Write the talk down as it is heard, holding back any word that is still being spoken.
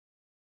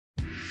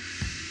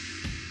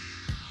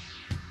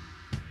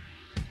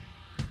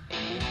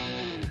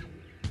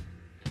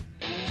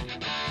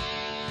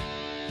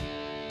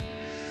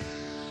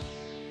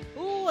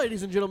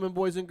Ladies and gentlemen,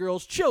 boys and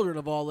girls, children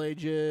of all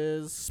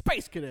ages,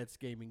 Space Cadets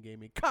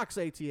Gaming, Cox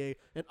ATA,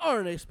 and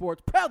RNA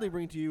Sports proudly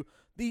bring to you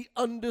the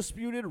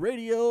undisputed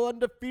radio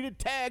undefeated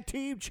tag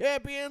team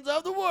champions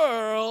of the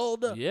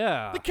world.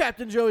 Yeah. The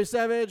Captain Joey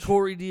Savage.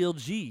 Corey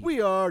DLG.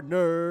 We are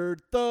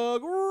Nerd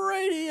Thug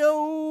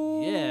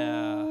Radio.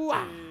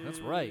 Yeah. That's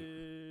right.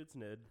 It's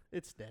Ned.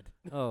 It's Ned.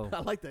 Oh.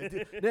 I like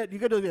that. Ned, you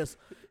gotta do this.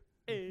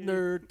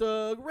 Nerd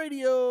Thug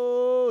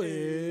Radio.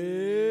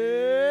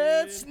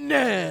 It's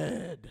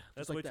Ned.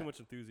 That's Just like way that. too much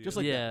enthusiasm. Just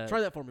like Yeah. that.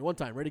 Try that for me. One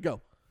time. Ready,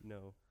 go.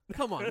 No.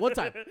 Come on. One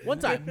time. One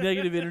time.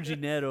 Negative energy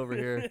Ned over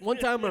here. One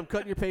time when I'm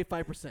cutting your pay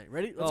 5%.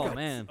 Ready? Let's Oh, go.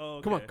 man. Oh,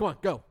 okay. Come on. Come on.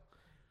 Go.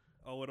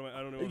 Oh, what am I?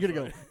 I don't know. You're what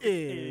going to I'm go.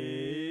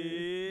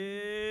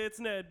 It's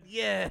Ned.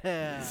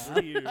 Yeah.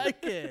 Weird. I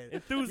like it.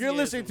 Enthusiasm. You're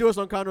listening to us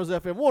on Conroe's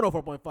FM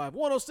 104.5,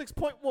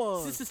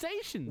 106.1. Sister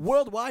stations.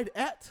 Worldwide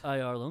at.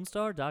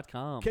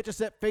 IRLoneStar.com. Catch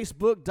us at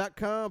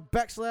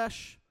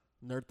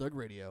Facebook.com/Nerd Thug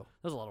Radio.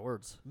 That was a lot of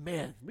words.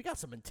 Man, we got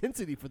some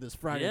intensity for this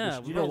Friday. Yeah,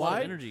 edition. we Do you got know a lot of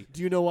why? energy.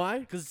 Do you know why?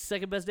 Because it's the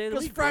second best day of the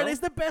Because week. Friday's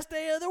bro. the best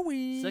day of the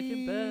week.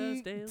 Second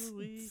best day of the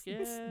week. Yeah.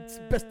 It's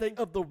the best day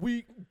of the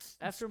week.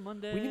 After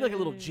Monday. We need like a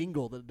little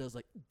jingle that does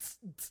like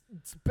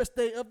best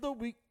day of the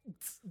week,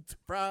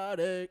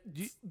 Friday.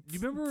 Do you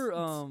remember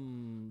I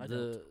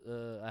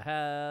I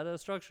had a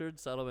structured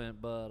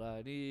settlement, but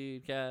I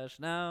need cash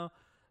now,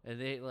 and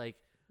they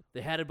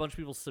had a bunch of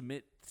people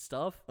submit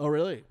stuff. Oh,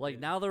 really? Like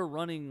now they're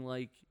running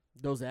like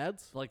Those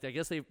ads? I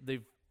guess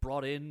they've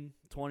brought in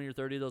 20 or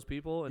 30 of those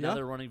people, and Yeah. now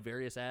they're running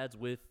various ads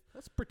with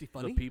That's pretty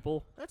funny. the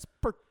people. That's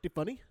pretty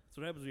funny. That's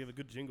what happens when you have a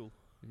good jingle.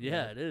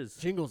 Yeah, it is.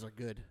 Jingles are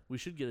good. We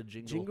should get a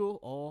jingle. Jingle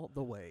all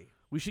the way.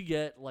 We should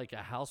get like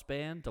a house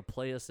band to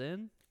play us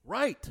in,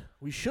 Right.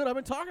 We should. I've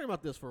been talking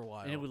about this for a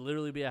while. and it would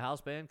literally be a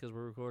house band because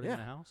we're recording in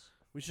Yeah. a house.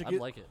 we should I'd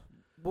get. like it.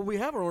 Well, we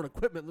have our own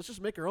equipment. Let's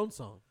just make our own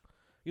song.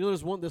 You know,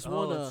 there's one. This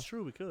one. that's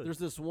true. We could. There's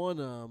this one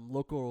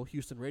local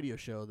Houston radio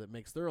show that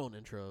makes their own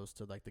intros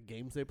to like the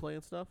games they play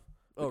and stuff.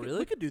 Oh, We really?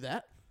 We could do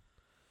that.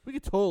 We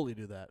could totally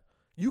do that.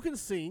 You can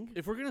sing.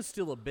 If we're gonna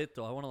steal a bit,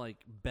 though, I want to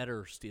like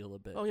better steal a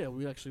bit. Oh yeah,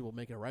 we actually will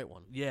make it a right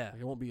one. Yeah. Like,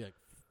 it won't be like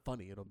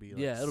funny. It'll be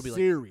like, Yeah, it'll be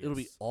serious. like it'll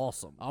be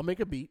awesome. I'll make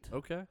a beat,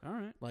 Okay, all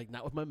right. like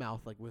not with my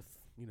mouth, like with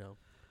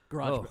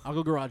garage. Oh. I'll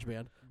go garage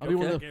band. I'll be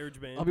one of them. Garage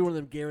band. I'll be one of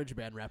them garage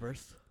band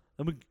rappers.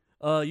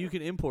 You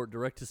can import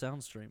direct to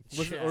SoundStream.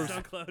 Yeah. Or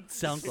SoundCloud. Straight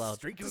SoundCloud. to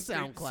Straight to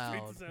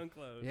SoundCloud.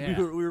 SoundCloud. Yeah.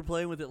 We were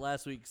playing with it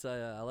last week. So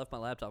I left my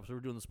laptop. So we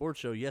were doing the sports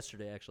show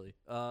yesterday, actually.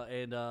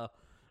 And I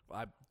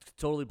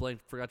totally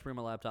blanked. Forgot to bring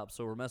my laptop.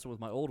 So we're messing with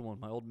my old one,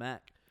 my old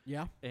Mac.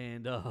 Yeah.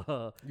 And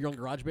You're on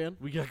garage band.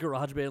 we got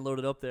GarageBand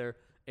loaded up there.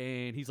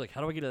 And he's like,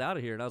 "How do I get it out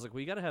of here?" And I was like, "Well,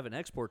 you got to have an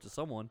export to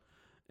someone."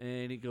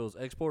 And he goes,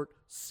 "Export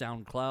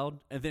SoundCloud."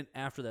 And then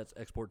after that's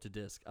export to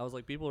disk. I was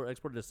like, people are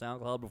exporting to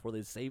SoundCloud before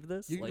they save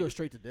this? You can Like, go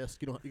straight to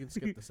disc. You can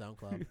skip the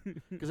SoundCloud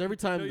because every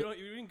time. No,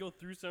 you can go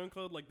through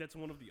SoundCloud. Like that's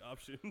one of the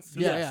options.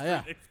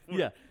 Yeah.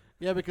 Yeah.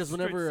 Yeah, because Straight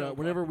whenever SoundCloud.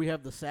 whenever we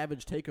have the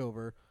Savage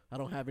takeover, I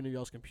don't have any of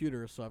y'all's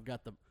computers, so I've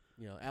got the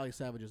Ali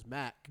Savage's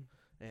Mac,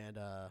 and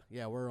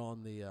we're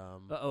on the.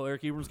 Uh-oh,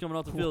 Eric Ebrams coming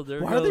off the field.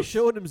 There Why are they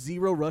showing him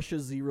 0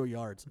 rushes, 0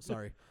 yards?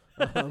 Sorry,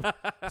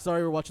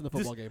 sorry, we're watching the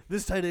football game.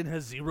 This tight end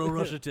has 0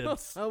 rush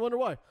attempts. I wonder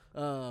why.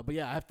 But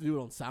yeah, I have to do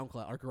it on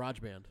SoundCloud or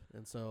GarageBand,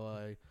 and so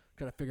I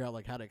kind of figure out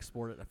like how to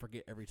export it. I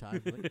forget every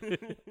time.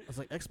 I was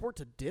like, export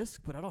to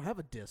disk, but I don't have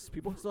a disk.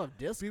 People still have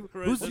disk. Who's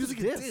What's using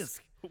a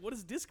disk? What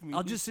does disc mean?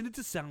 I'll just send it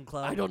to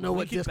SoundCloud. I don't know what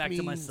link it disk back means.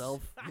 to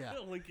myself. Yeah.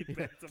 I'll link it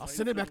back to I'll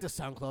send it back to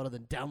SoundCloud and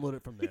then download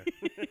it from there.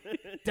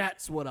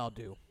 That's what I'll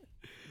do.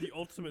 the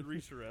ultimate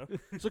reach around.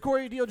 So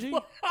Corey DLG.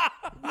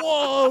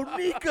 Whoa,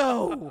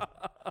 Nico!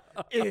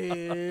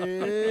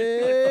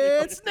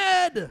 It's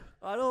Ned.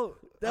 I don't.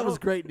 That was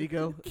great,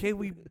 Nico. Can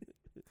we?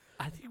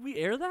 I think we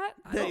air that.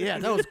 Yeah,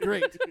 that was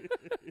great.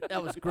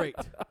 That was great.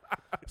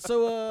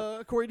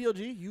 So Corey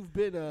DLG, you've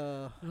had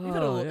a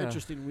little yeah.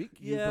 interesting week.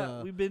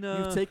 Yeah, we've been.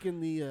 You've taken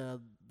the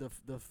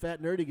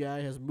fat nerdy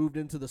guy has moved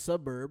into the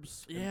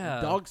suburbs. and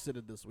Yeah. dog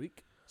sitted this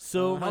week.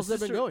 So how's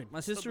that been going? My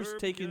sister's Suburbia.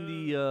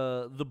 taking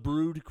the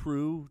Brood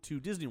crew to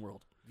Disney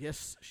World.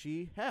 Yes,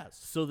 she has.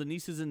 So the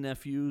nieces and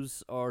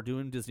nephews are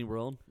doing Disney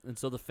World, and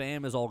so the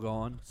fam is all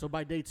gone. So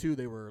by day 2,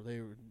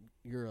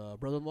 your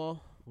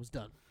brother-in-law was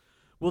done.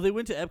 Well, they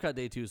went to Epcot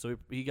day 2, so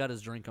he got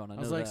his drink on. I I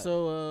was know like, that.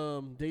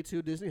 so day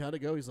 2 Disney, how'd it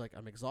go? He's like,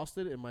 I'm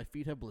exhausted and my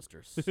feet have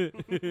blisters. I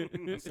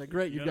was like,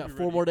 great, you've gotta got be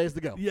 4 ready. more days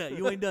to go. yeah,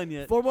 you ain't done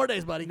yet. 4 more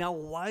days, buddy. Now,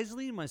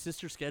 wisely, my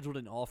sister scheduled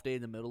an off day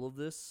in the middle of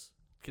this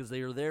because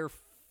they are there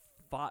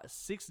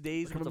 6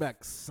 days. We're coming with a-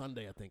 back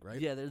Sunday, I think, right?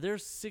 Yeah, they're there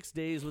 6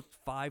 days with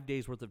 5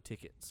 days worth of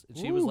tickets. And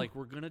she was Ooh. like,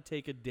 we're going to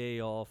take a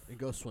day off And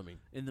go swimming.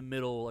 in the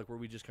middle, like where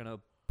we just kind of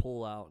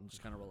pull out and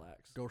just kind of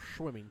relax. Go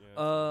swimming.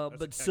 Yeah, that's a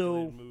But so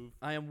calculated move.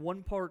 I am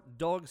 1 part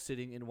dog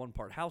sitting and 1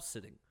 part house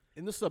sitting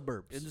In the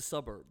suburbs. in the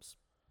suburbs.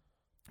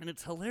 And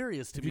it's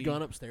hilarious to Have me. you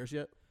gone upstairs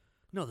yet?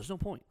 No, there's no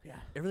point. Yeah.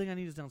 Everything I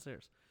need is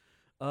downstairs.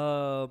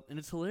 And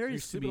it's You're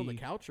hilarious to sleeping on me.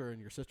 the couch or in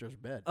your sister's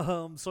bed.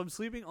 So I'm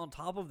sleeping on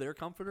top of their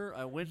comforter.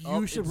 I went up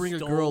You should and bring a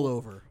stole- girl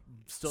over.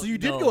 stole- So you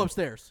did no. go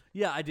upstairs.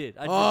 Yeah, I did.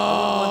 I went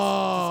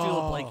once to steal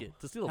a Oh.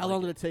 blanket. How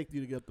long did it take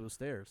you to get up those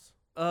stairs?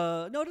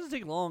 No, it doesn't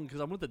take long because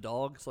I'm with the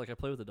dog. So like I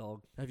play with the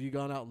dog. Have you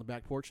gone out on the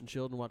back porch and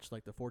chilled and watched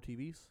like the 4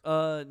 TVs?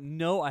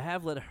 No, I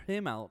have let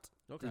him out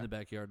Okay. in the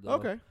backyard though.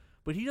 Okay.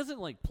 But he doesn't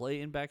like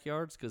play in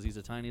backyards because he's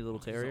a tiny little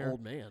He's an terrier.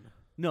 old man.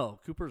 No,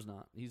 Cooper's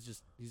not.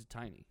 He's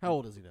tiny. How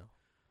old is he now?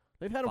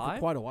 They've had him for 5?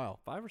 quite a while.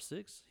 5 or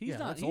 6? He's yeah,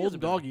 not. that's he old hasn't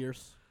been- dog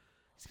years.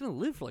 He's gonna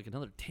live for like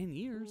another 10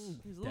 years.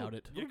 He's a Doubt little,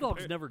 it. Little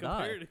dogs never die.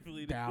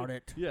 comparatively, Doubt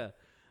it. Yeah,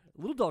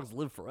 little dogs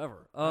live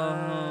forever.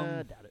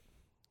 Doubt it.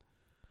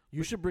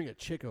 You should bring a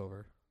chick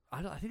over.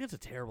 I think that's a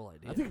terrible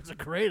idea. I think it's a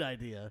great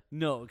idea.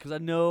 No, because I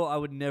know I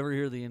would never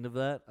hear the end of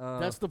that.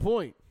 That's the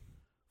point.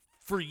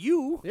 for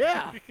you.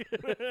 Yeah.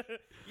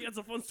 Yeah, it's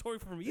a fun story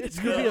for me. It's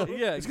to gonna tell. be a,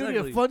 Yeah, it's gonna be a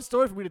exactly. fun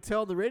story for me to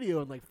tell on the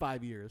radio in like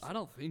 5 years. I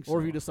don't think so.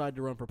 Or if you decide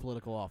to run for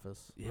political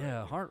office.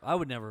 Yeah, I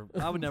would never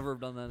have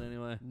done that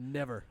anyway.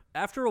 Never.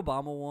 After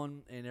Obama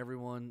won and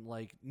everyone,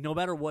 like, no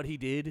matter what he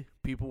did,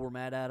 people were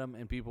mad at him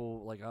and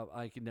people, like,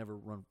 I could never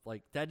run.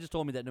 Like, Dad just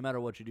told me that no matter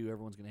what you do,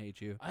 everyone's going to hate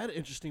you. I had an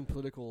interesting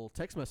political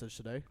text message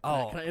today.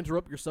 Oh. Can I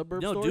interrupt your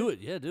suburb No, story? do it.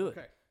 Yeah, do it.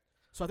 Okay.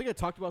 So I think I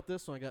talked about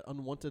this when I got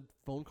unwanted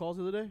phone calls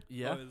the other day.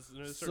 Yeah. I was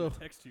starting to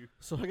text you.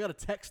 So I got a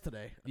text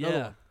today. Another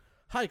Yeah. one.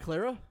 Hi,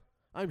 Clara.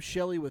 I'm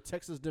Shelly with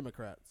Texas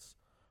Democrats.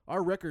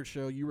 Our records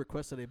show you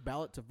requested a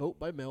ballot to vote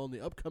by mail in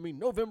the upcoming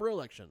November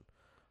election.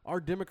 Our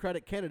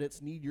Democratic candidates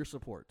need your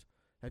support.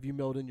 Have you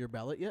mailed in your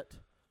ballot yet?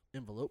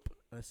 Envelope.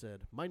 And I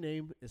said, my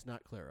name is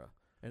not Clara,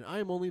 and I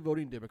am only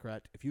voting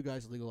Democrat if you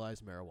guys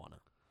legalize marijuana.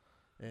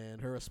 And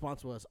her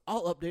response was,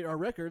 I'll update our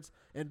records,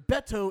 and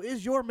Beto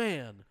is your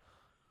man.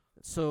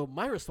 So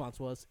my response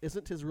was,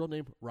 isn't his real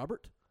name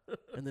Robert?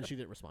 And then she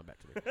didn't respond back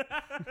to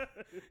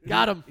me.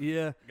 Got him.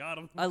 Yeah. Got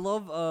him. I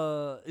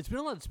love, it's been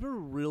a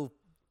real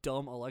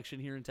dumb election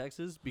here in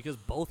Texas because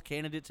both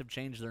candidates have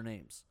changed their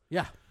names.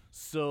 Yeah.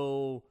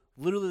 So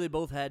literally, they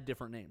both had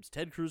different names.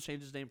 Ted Cruz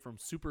changed his name from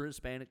super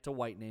Hispanic to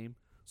white name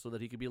so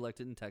that he could be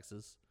elected in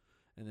Texas,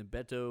 and then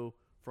Beto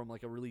from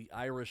like a really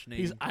Irish name.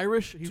 He's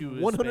Irish. He's to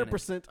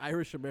 100%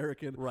 Irish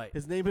American. Right.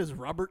 His name is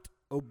Robert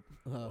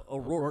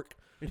O'Rourke,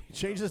 and he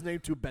changed his name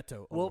to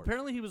Beto. Well, O'Rourke.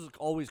 apparently he was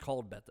always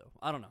called Beto.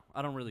 I don't know.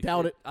 I don't really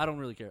Doubt care. it. I don't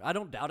really care. I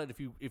don't doubt it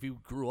if you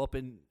grew up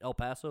in El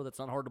Paso. That's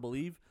not hard to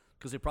believe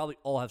because they probably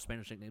all have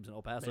Spanish nicknames in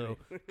El Paso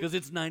because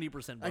it's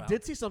 90% I brown.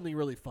 did see something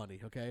really funny.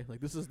 Okay, like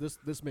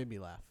this made me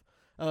laugh.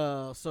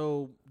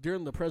 So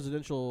during the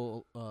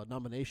presidential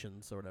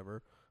nominations or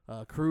whatever,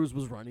 Cruz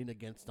was running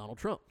against Donald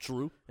Trump.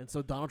 True. And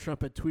so Donald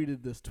Trump had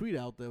tweeted this tweet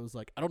out that was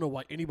like, I don't know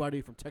why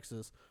anybody from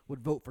Texas would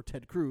vote for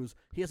Ted Cruz.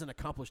 He hasn't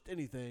accomplished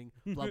anything,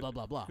 blah, blah,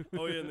 blah, blah.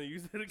 Oh yeah, and they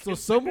used it again.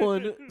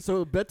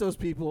 So Beto's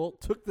people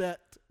took that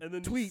and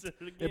then tweet said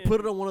it and again.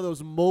 put it on one of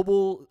those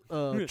mobile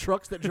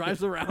trucks that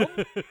drives around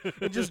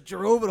and just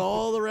drove it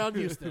all around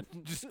Houston.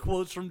 Just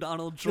quotes from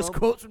Donald Trump. Just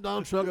quotes from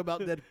Donald Trump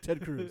about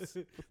Ted Cruz.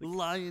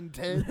 Lion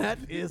Ted. That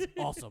is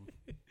awesome.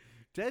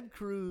 Ted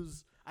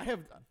Cruz. I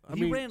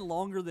He mean, ran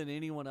longer than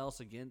anyone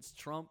else against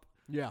Trump,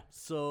 yeah.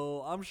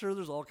 so I'm sure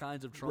there's all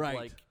kinds of Trump Right.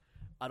 like,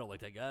 I don't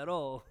like that guy at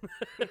all.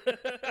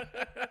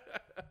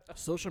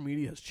 Social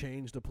media has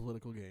changed the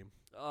political game.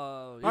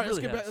 All All right,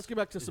 let's get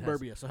back to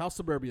suburbia. So how's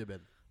suburbia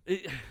been?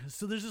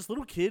 So there's this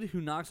little kid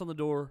who knocks on the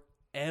door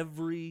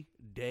every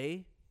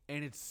day,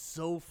 and it's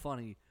so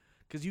funny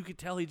because you could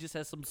tell he just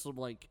has some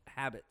like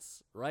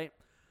habits, right?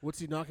 What's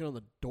he knocking on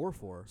the door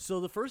for? So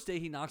the first day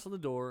he knocks on the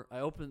door, I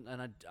open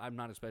and I'm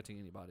not expecting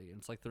anybody, and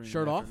it's like 3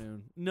 Shirt in the off?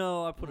 afternoon.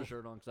 No, I put a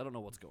shirt on because I don't know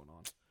what's going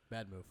on.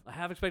 Bad move. I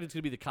have expected it's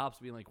gonna be the cops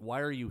being like, "Why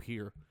are you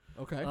here?"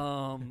 Okay.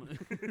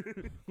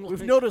 We've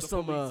We've noticed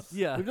some.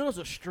 Yeah. We've noticed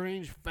a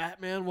strange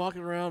fat man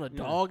walking around, a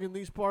dog in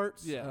these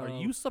parts. Yeah, are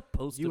you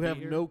supposed to You be have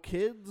here? no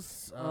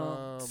kids.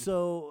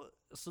 So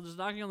there's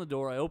knocking on the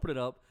door. I open it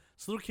up.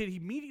 This little kid he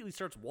immediately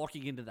starts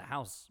walking into the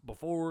house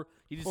before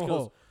he just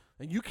goes,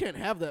 and you can't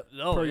have that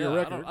 "Oh, per yeah, your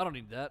record. I don't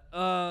need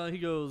that." He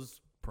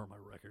goes, "Per my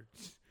record."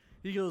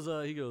 He goes,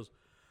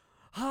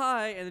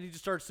 "Hi," and then he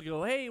just starts to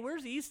go, "Hey,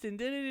 where's Easton?"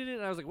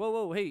 And I was like,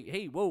 "Whoa,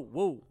 hey,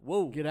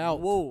 whoa, Get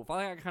out. whoa!"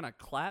 Finally, I kind of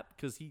clap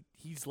because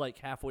he's like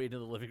halfway into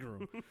the living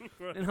room,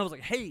 and I was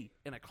like, "Hey,"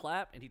 and I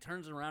clap, and he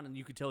turns around, and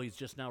you could tell he's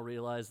just now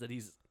realized that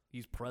he's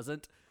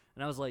present,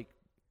 and I was like,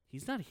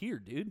 "He's not here,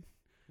 dude."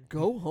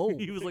 Go home.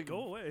 He was like,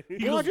 go away.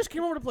 He Well, I goes, just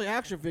came over to play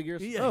action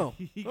figures. Yeah. Oh,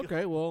 He goes-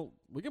 okay. Well,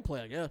 we can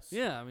play, I guess.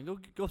 Yeah, I mean, go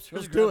upstairs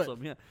Let's and do grab it.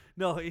 some. Yeah,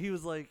 no, he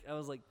was like, I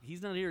was like,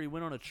 he's not here. He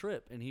went on a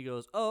trip, and he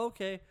goes, "Oh,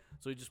 okay."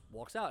 So he just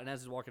walks out, and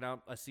as he's walking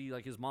out, I see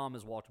like his mom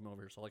has walked him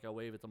over. So like I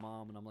wave at the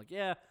mom, and I'm like,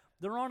 "Yeah,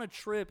 they're on a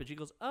trip," and she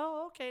goes,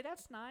 "Oh, okay,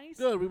 that's nice."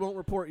 Good. We won't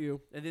report you.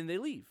 And then they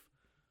leave.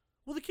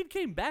 Well, the kid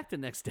came back the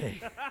next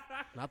day,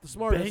 Not the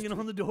smartest. banging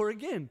on the door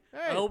again. Hey.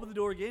 I open the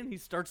door again. He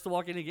starts to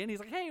walk in again. He's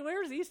like, "Hey,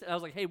 where's Easton?" I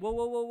was like, "Hey,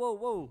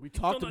 whoa. We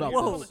talked Still not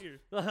about here,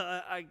 this. still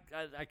not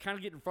here. I kind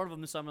of get in front of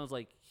him this time, and I was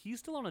like, "He's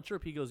still on a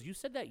trip." He goes, "You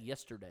said that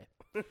yesterday."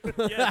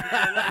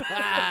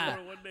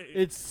 Yeah, one day.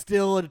 It's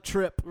still a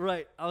trip.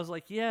 Right. I was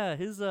like, "Yeah,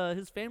 his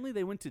family,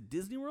 they went to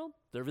Disney World.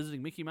 They're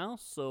visiting Mickey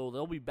Mouse, so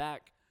they'll be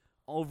back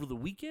over the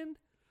weekend."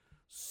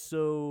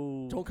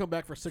 So Don't come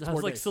back for 6 I more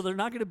was like, days. "So they're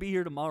not going to be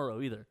here tomorrow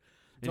either."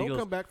 And he Don't goes,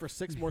 come back for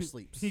 6 more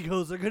sleeps. He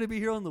goes, "They're going to be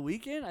here on the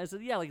weekend?" I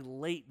said, "Yeah, like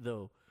late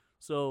though.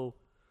 So,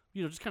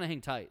 just kind of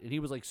hang tight." And he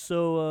was like,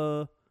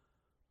 "So,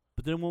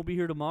 but then won't be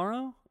here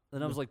tomorrow?"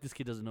 And I was like, "This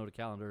kid doesn't know what a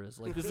calendar is.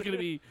 Like, this is going to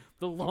be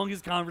the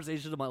longest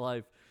conversation of my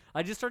life."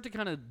 I just start to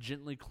kind of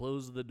gently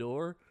close the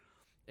door,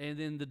 and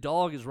then the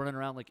dog is running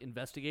around like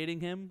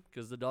investigating him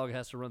because the dog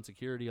has to run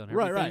security on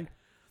everything. Right.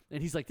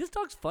 And he's like, "This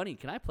dog's funny.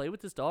 Can I play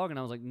with this dog?" And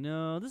I was like,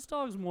 "No, this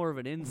dog's more of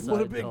an inside Would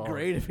have been dog."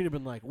 great if he'd have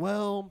been like,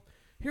 well,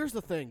 here's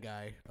the thing,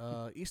 guy.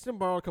 Easton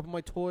borrowed a couple of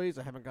my toys.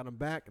 I haven't got them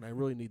back, and I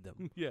really need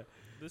them. Yeah.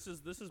 This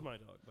is my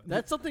dog. By the way.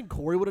 That's something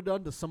Corey would have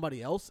done to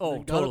somebody else. Oh, and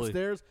then got totally.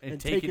 upstairs And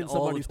and taking taken all the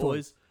somebody's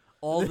toys,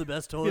 all the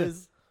best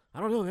toys. I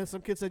don't know, man.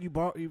 Some kid said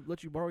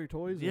let you borrow your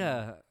toys. and-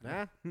 Yeah.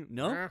 Nah.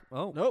 No. Nah.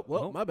 Oh. Nope.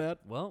 Well, Nope. my bad.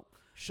 Well,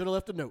 Should have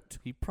left a note.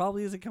 he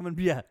probably isn't coming.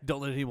 Yeah. Don't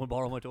let anyone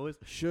borrow my toys.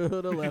 Should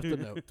have left a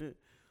note.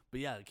 But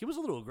yeah, the kid was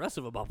a little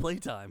aggressive about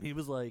playtime. He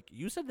was like,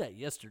 "You said that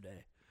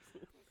yesterday."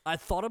 I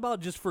thought about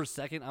it just for a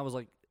second. I was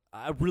like,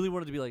 I really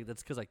wanted to be like,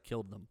 "That's because I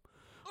killed them,"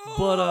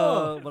 but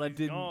I He's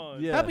didn't.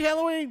 gone. Yeah. Happy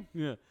Halloween.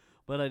 Yeah.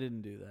 But I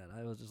didn't do that.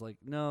 I was just like,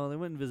 no, they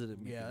went and visited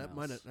me. Yeah,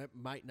 that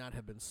might not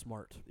have been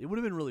smart. It would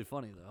have been really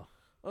funny though.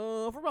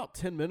 For about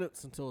 10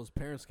 minutes until his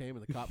parents came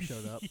and the cops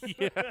showed up.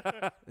 Yeah.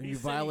 And He you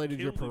said he violated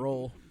your killed him.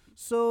 parole.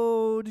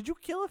 So, did you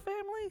kill a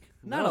family?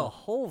 Not No. a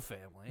whole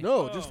family.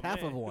 No, Oh, just half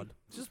of man. one.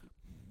 Just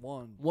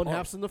one. One part.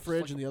 half's in the Just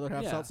fridge like and the other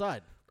half's yeah.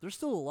 outside. They're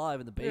still alive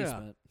in the Yeah.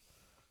 basement.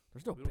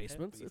 There's no We don't have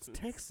basements. It's basements.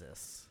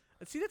 Texas.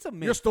 And see, that's a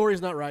myth. Your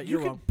story's not right. You You're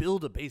can wrong.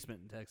 build a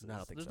basement in Texas. No, I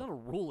don't think There's so. not a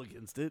rule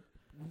against it.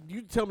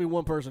 You tell me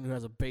one person who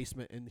has a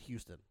basement in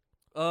Houston.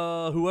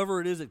 Whoever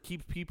it is that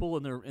keeps people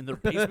in their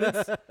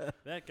basements.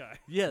 That guy.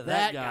 Yeah,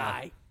 that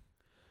guy.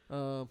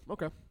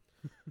 Okay.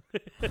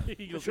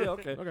 He goes, yeah,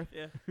 okay. Okay.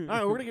 Yeah. All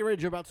right, we're gonna get ready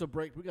to jump out to a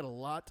break. We got a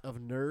lot of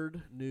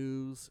nerd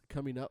news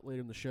coming up later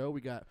in the show.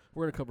 We're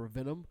gonna cover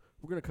Venom.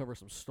 We're gonna cover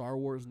some Star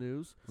Wars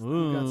news.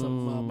 We got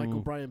some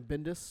Michael Brian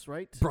Bendis,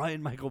 right?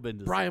 Brian Michael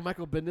Bendis. Brian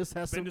Michael Bendis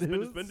has some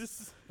news.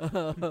 Bendis.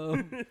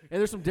 And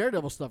there's some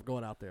Daredevil stuff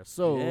going out there.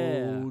 So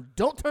Yeah.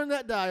 don't turn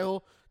that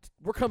dial.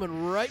 We're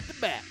coming right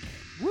back.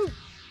 Woo!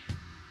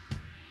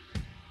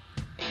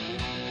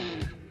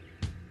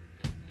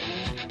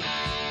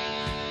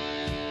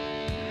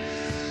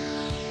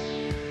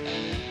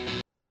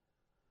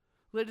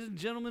 Ladies and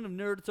gentlemen of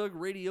Nerd Thug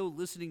Radio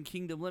Listening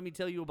Kingdom, let me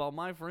tell you about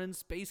my friends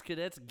Space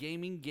Cadets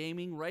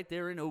Gaming right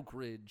there in Oak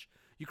Ridge.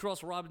 You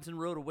cross Robinson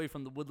Road away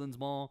from the Woodlands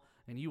Mall,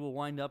 and you will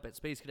wind up at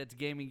Space Cadets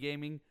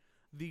Gaming,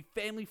 the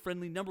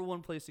family-friendly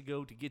 #1 place to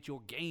go to get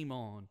your game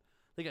on.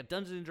 They got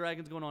Dungeons and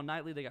Dragons going on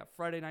nightly. They got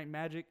Friday Night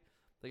Magic.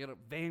 They got a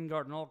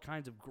Vanguard and all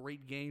kinds of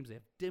great games. They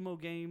have demo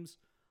games.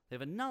 They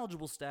have a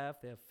knowledgeable staff.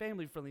 They have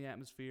family-friendly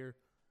atmosphere.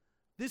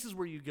 This is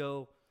where you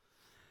go.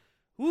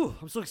 Woo,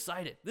 I'm so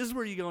excited. This is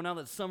where you go now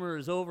that summer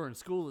is over and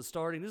school is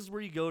starting. This is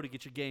where you go to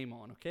get your game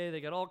on, okay? They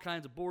got all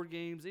kinds of board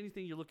games,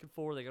 anything you're looking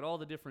for. They got all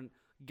the different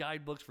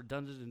guidebooks for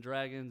Dungeons and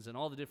Dragons and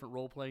all the different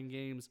role-playing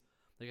games.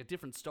 They got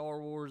different Star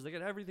Wars. They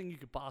got everything you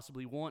could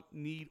possibly want,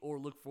 need, or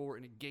look for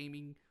in a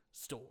gaming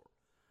store.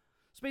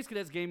 Space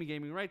Cadets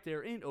Gaming right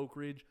there in Oak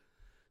Ridge.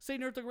 Say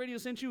Nerd Thug Radio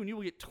sent you and you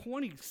will get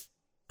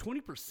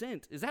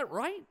 20%. Is that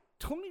right?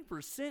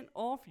 20%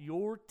 off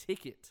your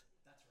ticket.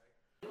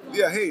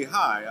 Yeah, hey,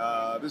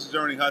 hi. This is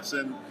Ernie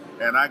Hudson,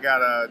 and I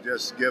gotta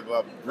just give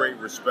up great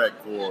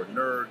respect for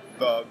Nerd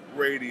Thug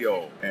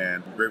Radio,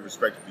 and great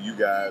respect for you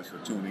guys for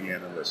tuning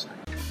in and listening.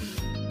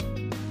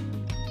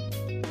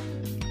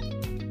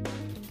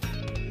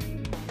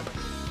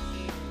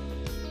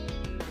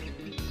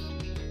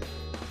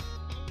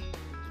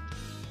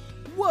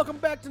 Welcome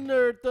back to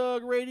Nerd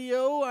Thug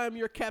Radio. I'm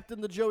your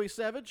captain, the Joey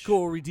Savage.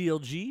 Corey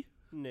DLG.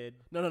 Ned.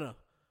 No.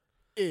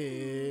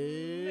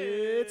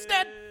 It's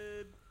Ned.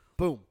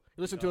 Boom.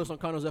 You listen to us on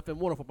Condos FM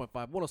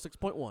 104.5,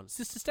 106.1.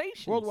 Sister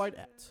Stations. Worldwide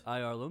at.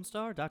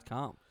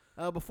 IRLoneStar.com.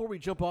 Before we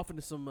jump off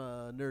into some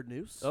nerd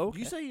news, Okay.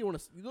 you say you want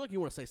to. You look like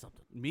you want to say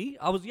something. Me?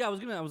 We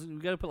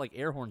gotta put like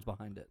air horns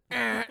behind it.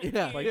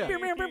 Yeah, Like, yeah.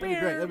 beep, beep, beep, That'd be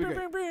great. That'd be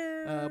beep,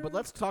 great. But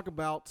let's talk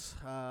about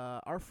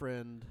our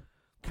friend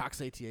Cox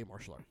ATA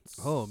Martial Arts.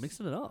 Oh,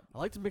 mixing it up. I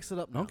like to mix it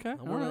up now. Okay, I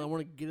want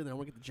alright. to get in there. I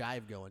want to get the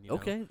jive going. You know?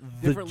 Okay.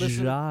 Different the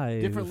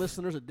jive. different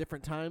listeners at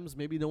different times.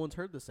 Maybe no one's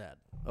heard this ad.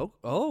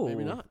 Oh.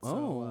 Maybe not. Oh.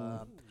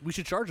 So, we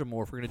should charge them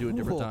more if we're gonna do it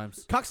different Cool.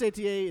 times. Cox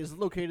ATA is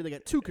located. They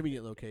got two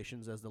convenient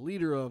locations. As the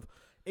leader of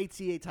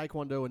ATA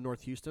Taekwondo in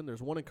North Houston,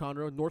 there's one in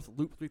Conroe, North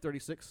Loop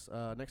 336,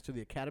 next to the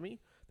Academy.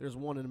 There's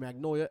one in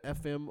Magnolia,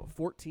 FM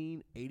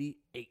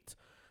 1488.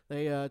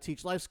 They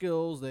teach life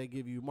skills. They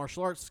give you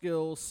martial arts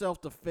skills,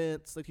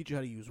 self-defense. They teach you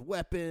how to use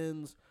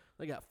weapons.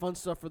 They got fun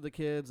stuff for the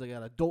kids. They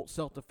got adult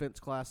self-defense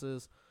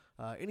classes.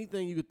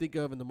 Anything you could think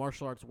of in the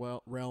martial arts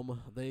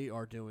realm, they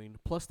are doing.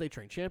 Plus, they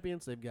train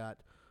champions. They've got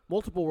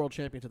multiple world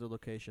champions at their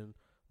location,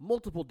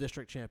 multiple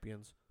district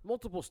champions,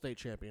 multiple state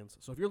champions.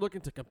 So if you're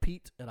looking to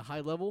compete at a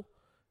high level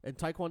in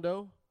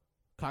Taekwondo,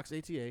 Cox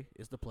ATA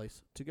is the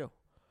place to go.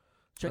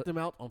 Check them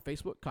out on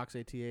Facebook, Cox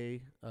ATA,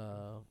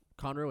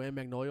 Conroe and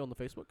Magnolia on the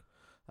Facebook.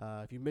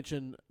 If you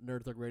mention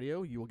Nerd Thug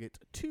Radio, you will get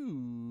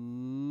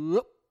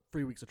 2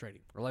 free weeks of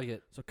training. I like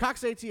it. So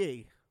Cox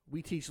ATA,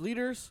 we teach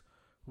leaders.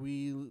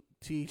 We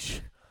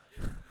teach.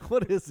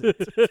 What is it?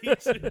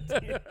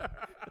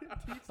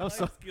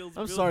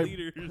 I'm sorry.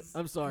 Leaders.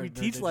 I'm sorry. We Nerd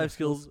teach Ninja. life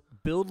skills,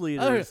 build Okay,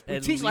 leaders, we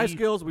and teach life leave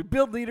skills. We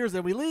build leaders,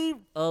 and we leave.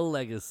 a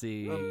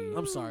legacy.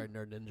 I'm sorry,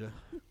 Nerd Ninja.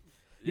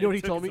 Yeah, know what it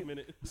he took told us me? a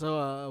minute. So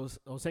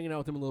I was hanging out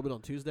with him a little bit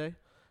on Tuesday,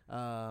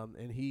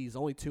 and he's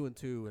only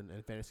 2-2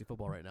 in fantasy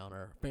football right now in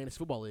our fantasy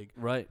football league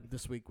Right.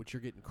 this week, which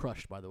you're getting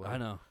crushed, by the way. I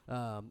know.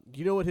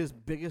 You know what his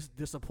biggest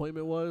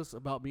disappointment was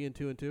about being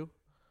 2-2?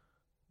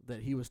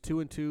 That he was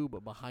 2-2,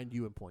 but behind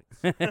you in points.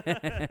 He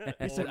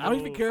said, "I don't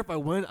even care if I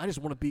win. I just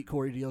want to beat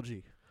Corey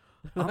DLG."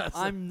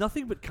 I'm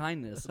nothing but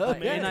kindness. Oh, I-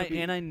 yeah.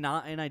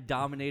 and I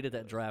dominated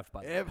that draft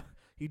by the way.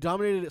 He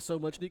dominated it so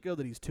much, Nico,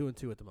 that he's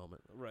 2-2 at the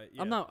moment. Right.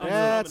 Yeah. I'm not-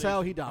 That's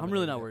how he dominated. I'm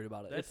really not it. worried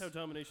about it. That's It's,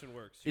 how domination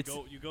works. it's-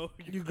 You go.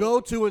 You go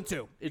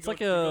 2-2. it's you like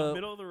go a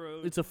middle of the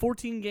road. it's a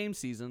 14 game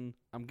season.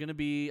 I'm gonna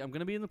be in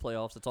the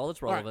playoffs. That's all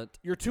that's All right, relevant.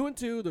 You're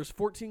 2-2. There's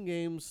 14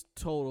 games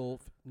total.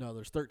 No,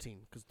 there's 13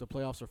 because the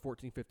playoffs are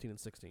 14, 15, and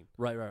 16.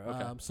 Right.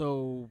 Okay.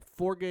 So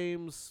 4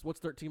 games. What's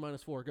 13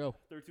 minus 4? Go.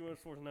 31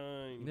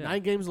 49. Yeah.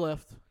 9 games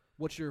left.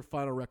 What's your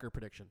final record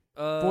prediction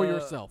for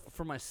yourself?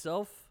 For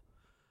myself,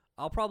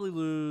 I'll probably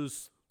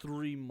lose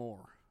 3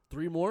 more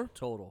 3 more.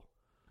 total.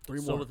 3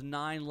 So more. with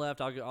 9 left,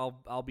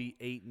 I'll be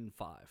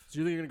 8-5. So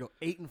you think you're gonna go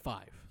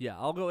 8-5? Yeah,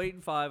 I'll go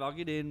 8-5. I'll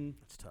get in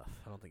It's tough.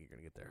 I don't think you're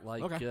gonna get there.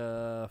 like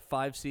okay.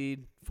 5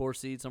 seed, 4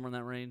 seed, somewhere in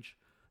that range.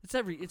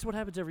 It's what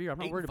happens every year. I'm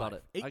not worried about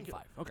it.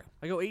 8-5. Okay.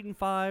 I go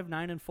 8-5,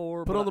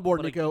 9-4. Put but on the board,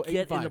 but Nico, I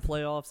get 8-5. into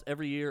playoffs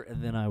every year,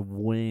 and then I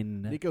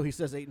win. Nico, he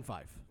says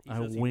 8-5. He I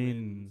says he win.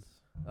 wins.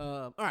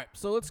 All right.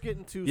 So let's get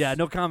into. Yeah,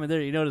 no comment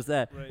there. You noticed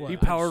that. Right. Well, He I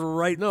powered just-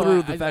 right no, through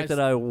I- the I- fact I- that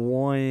I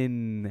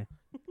won.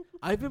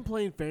 I've been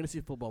playing fantasy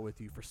football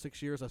with you for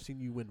 6 years. I've seen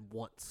you win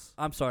once.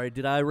 I'm sorry.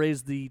 Did I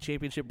raise the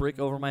championship brick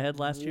over my head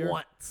last year?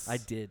 Once. I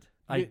did.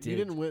 You I didn't- did. You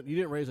didn't win. You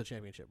didn't raise a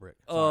championship brick.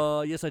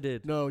 Sorry. Yes, I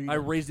did. No, you I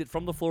didn't. raised it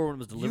from the floor when it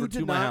was You delivered did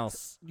to my not-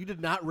 house. You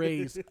did not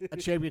raise a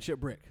championship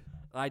brick.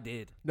 I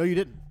did. No, you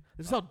didn't.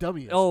 This is how dumb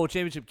he is. Oh,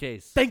 championship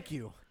case. Thank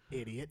you,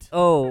 idiot.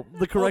 Oh,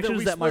 the correction we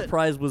is that my split.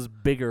 prize was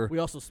bigger. We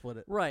also split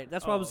it. Right.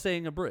 That's why I was Oh.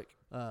 saying a brick.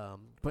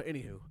 But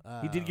anywho,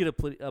 He did get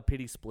a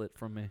pity split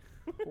from me.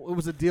 it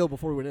was a deal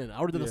before we went in.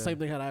 I would have done the Yeah. same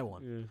thing had I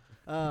won.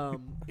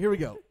 Here we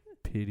go.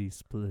 Pity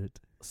split.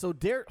 So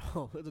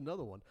oh, there's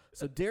another one.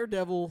 So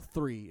Daredevil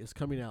 3 is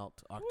coming out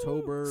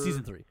October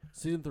Season 3.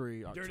 Season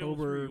 3, Daredevil October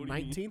 3, what do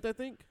you mean? 19th, I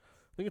think.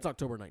 I think it's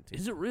October 19th.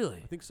 Is it really?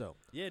 I think so.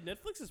 Yeah,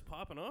 Netflix is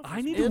popping off. I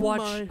this need week. to In watch.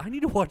 my- I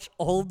need to watch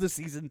all of the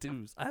season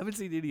 2s. I haven't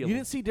seen any of You them.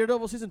 didn't see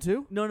Daredevil Season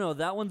 2? No,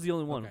 that one's the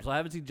only one. Okay. So I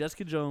haven't seen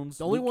Jessica Jones,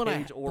 The only Luke one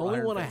Cage, or the only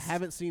Iron one Fist. I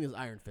haven't seen is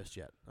Iron Fist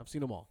yet. I've seen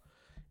them all.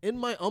 In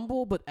my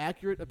humble but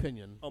accurate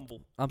opinion,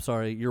 Humble. I'm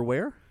sorry. You're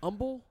where?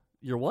 humble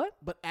You're what?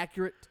 but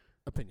accurate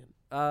opinion.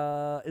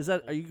 Is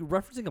that? Are you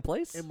referencing a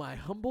place? In my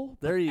humble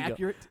There but you go.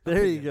 accurate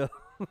There you opinion,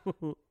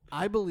 go.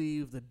 I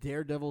believe the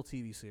Daredevil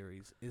TV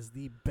series is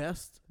the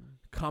best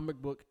comic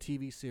book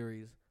TV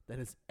series that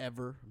has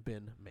ever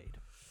been made.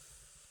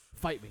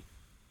 Fight me.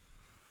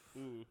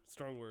 Ooh,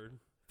 strong word.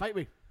 Fight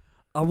me.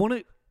 I want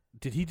to.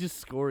 Did he just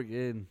score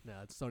again? No,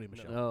 it's Sony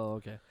Michelle. Oh,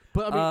 okay.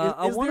 But I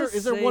I mean, wanna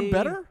is there one say-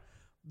 better?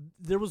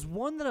 There was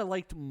one that I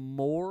liked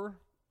more,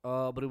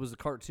 but it was a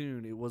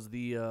cartoon. It was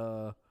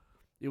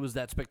it was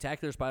that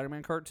Spectacular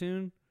Spider-Man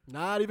cartoon.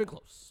 Not even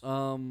close.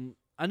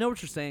 I know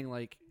what you're saying.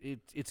 Like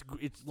it's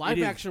Live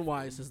it is. action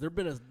wise, has there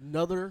been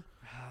another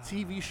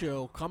TV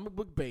show, comic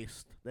book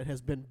based, that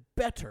has been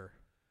better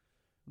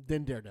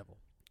than Daredevil?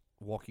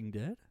 Walking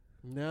Dead.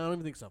 No, I don't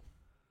even think so.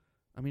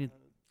 I mean,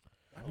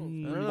 I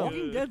don't know.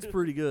 Walking Dead's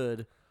pretty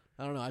good.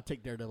 I don't know. I'd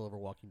take Daredevil over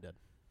Walking Dead.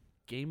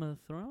 Game of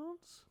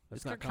Thrones. It's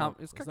It's not got comic-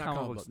 it's it's got not comic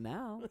comic books book.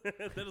 now.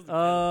 That doesn't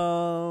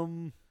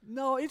count.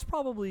 No, it's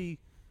probably.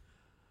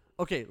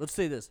 Okay, let's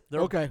say this.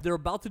 They're, Okay. They're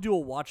about to do a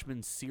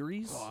Watchmen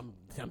series. Oh,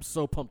 I'm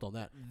so pumped on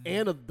that.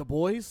 And the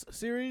Boys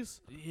series.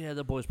 Yeah,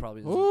 the boys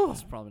probably. Ooh,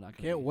 It's probably not.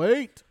 Gonna Can't be.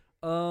 wait.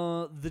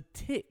 The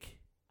Tick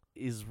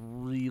is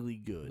really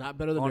good. Not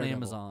better than on Daredevil.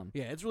 Amazon.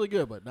 Yeah, it's really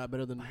good, but not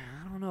better than. I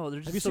don't know.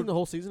 Have you seen the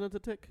whole season of The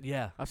Tick?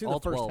 Yeah, I've seen all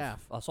the first 12.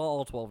 half. I saw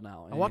all 12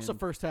 now. I watched the and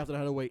first half, then I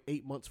had to wait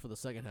 8 months for the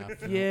second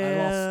half.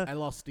 Yeah. I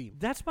lost steam.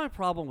 That's my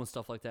problem with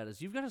stuff like that.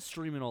 Is you've got to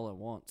stream it all at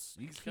once.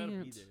 You It's gotta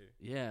can't. be there.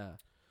 Yeah.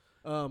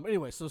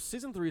 Anyway, so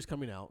season 3 is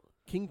coming out.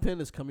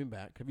 Kingpin is coming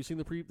back. Have you seen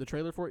the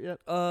trailer for it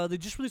yet? They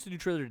just released a new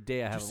trailer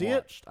today. I Did you haven't see it?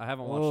 watched. I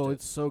haven't watched it.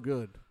 It's so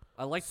good.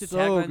 I like the So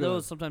tagline though.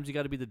 good. Sometimes you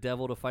got to be the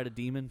devil to fight a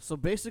demon. So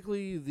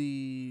basically,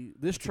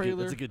 this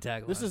trailer. That's a good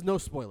tagline. This is no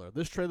spoiler.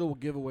 This trailer will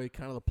give away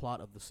kind of the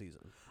plot of the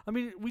season. I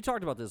mean, we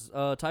talked about this.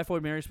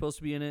 Typhoid Mary's supposed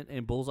to be in it,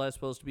 and Bullseye's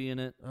supposed to be in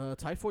it.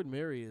 Typhoid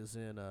Mary is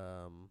in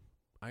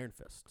Iron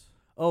Fist.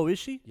 Oh, is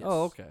she? Yes.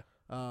 Oh, okay.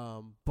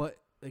 But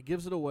it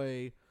gives it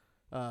away.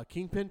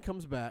 Kingpin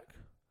comes back.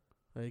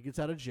 He gets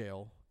out of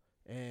jail,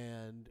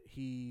 and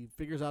he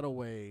figures out a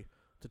way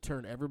to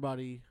turn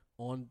everybody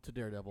on to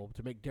Daredevil,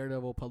 to make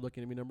Daredevil public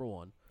enemy number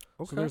one.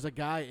 So there's a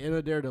guy in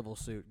a Daredevil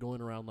suit going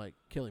around like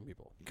killing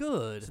people.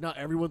 Good. So now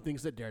everyone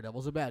thinks that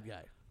Daredevil's a bad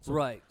guy. So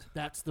Right.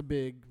 that's the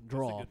big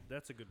draw.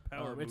 That's a good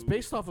power It's move.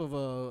 based off of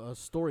a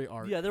story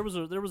arc. Yeah, there was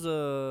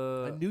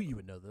a. I knew you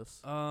would know this.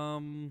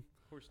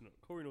 Of course,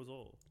 Corey knows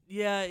all.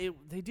 Yeah,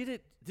 they did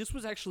it. This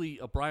was actually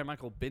a Brian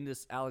Michael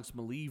Bendis, Alex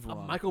Maleev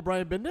run. Michael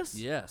Brian Bendis?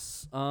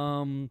 Yes.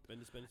 Bendis.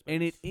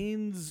 And it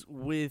ends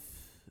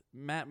with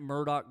Matt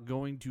Murdock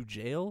going to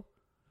jail,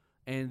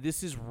 and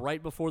this is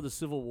right before the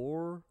Civil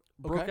War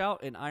broke Okay.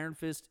 out, and Iron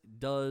Fist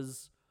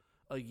does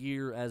a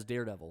year as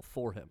Daredevil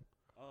for him.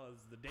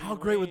 It's the Danny How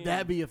great would Rand.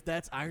 that be if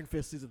that's Iron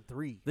Fist season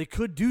 3? They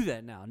could do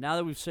that now. Now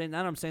that I'm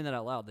saying that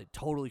out loud, they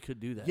totally could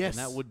do that. Yes.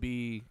 And that would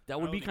be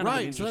kind of an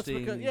Right, so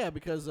interesting. that's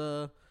because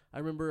I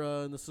remember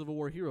in the Civil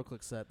War Hero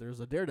Click set, there's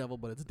a Daredevil,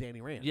 but it's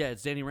Danny Rand. Yeah,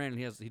 it's Danny Rand,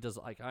 and he does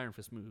like Iron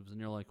Fist moves, and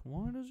you're like,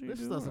 why does he This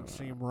do doesn't that?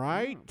 seem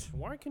right.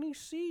 Why can he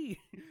see?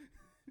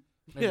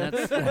 And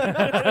that's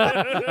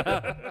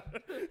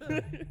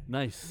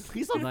nice.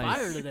 He's on Nice.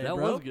 fire today, That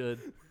bro. was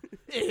good.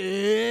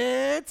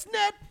 It's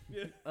Ned.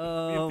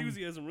 The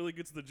enthusiasm really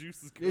gets the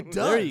juices going. It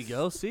There does. you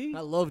go. See, I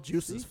love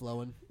juices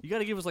flowing. you got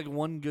to give us like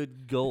one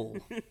good goal.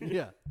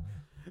 Yeah.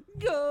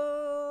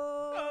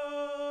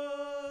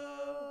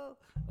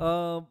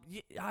 Yeah,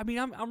 I mean,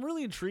 I'm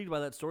really intrigued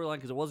by that storyline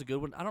because it was a good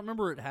one. I don't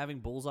remember it having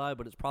Bullseye,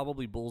 but it's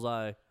probably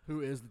Bullseye.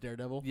 Who is the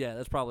Daredevil? Yeah,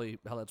 that's probably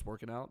how that's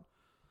working out.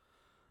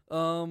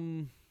 I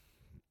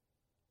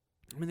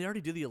mean, they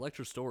already did the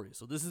Elektra story,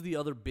 so this is the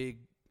other big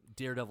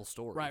Daredevil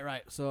story.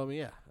 Right. So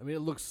it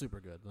looks super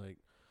good. Like,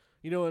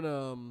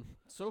 and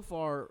so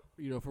far,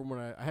 from when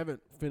I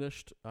haven't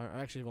finished, I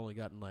actually have only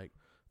gotten like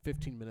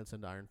 15 minutes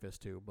into Iron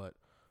Fist 2, but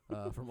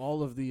from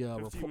all of the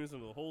 15 minutes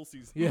into the whole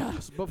season.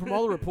 but from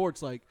all the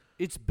reports, like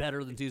It's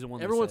better than season 1.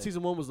 they everyone, say.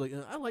 season 1 was like,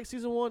 I like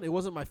season 1. It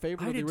wasn't my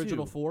favorite I of the did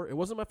original too. 4. It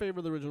wasn't my favorite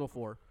of the original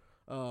 4,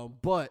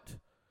 but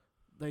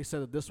they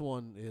said that this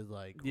one is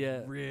like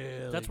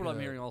really. That's what I'm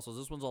good. hearing also.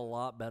 This one's a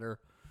lot better.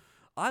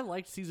 I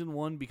liked season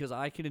 1 because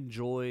I can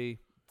enjoy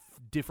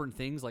different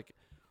things. Like,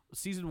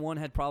 season 1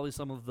 had probably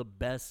some of the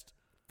best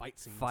Fight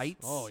scenes.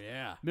 fights. Oh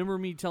yeah. Remember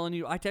me telling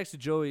you? I texted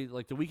Joey,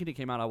 like, the weekend it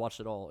came out, I watched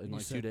it all in You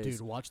like said, 2 days.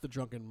 Dude, watch the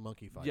drunken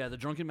monkey fight. Yeah, the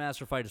Drunken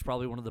Master fight is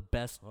probably one of the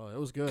best Oh, it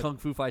was good kung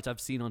fu fights I've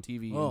seen on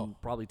TV in Oh.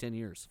 probably 10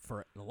 years.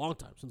 for a long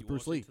time since You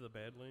Bruce watch Lee. Into the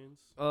Badlands.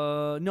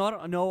 No, I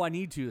don't. No, I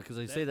need to because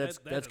they say that's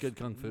is good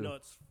kung fu.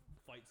 Nuts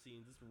fight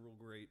scenes. It's real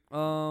great.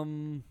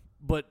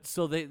 But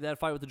so that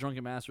fight with the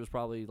Drunken Master is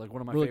probably like one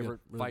of my Really good,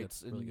 favorite really good,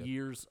 fights really in good.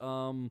 years.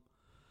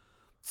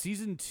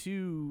 Season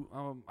 2,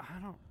 I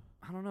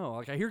don't know.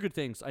 Like, I hear good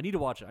things. I need to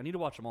watch it. I need to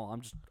watch them all.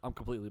 I'm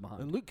completely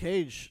behind. And Luke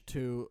Cage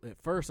too.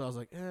 At first, I was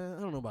like, I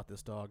don't know about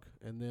this dog,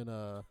 and then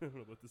I don't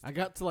know about this. I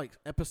got to like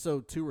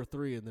episode 2 or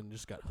 3, and then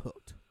just got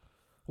hooked.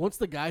 Once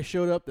the guy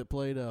showed up that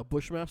played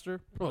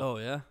Bushmaster, Oh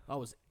yeah. I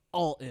was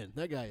all in.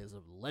 That guy is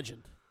a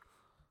legend.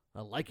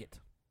 I like it.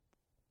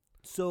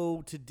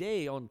 So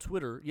today on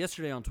Twitter,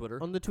 yesterday on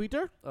Twitter, On the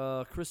tweeter,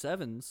 Chris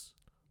Evans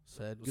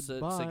said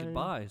said goodbye.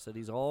 goodbye. Said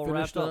he's all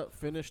Finished wrapped up.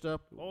 Finished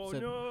up. Oh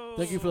said, no!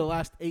 Thank you for the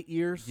last 8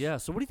 years. Yeah.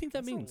 So what do you think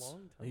that That's a means?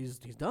 long time. He's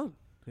done.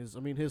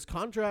 His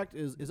contract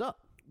is up.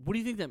 What do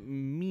you think that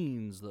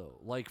means though?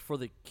 Like for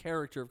the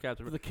character of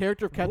Captain For America. the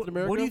character of Captain what,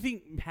 America, What do you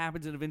think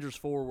happens in Avengers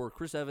 4 where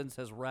Chris Evans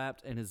has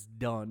wrapped and is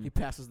done? he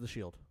passes the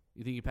shield?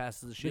 You think he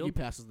passes the I think shield? he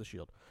passes the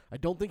shield. I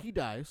don't think he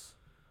dies,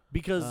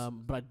 Because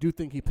but I do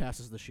think he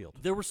passes the shield.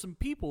 there were some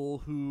people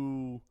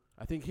who.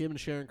 I think him and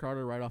Sharon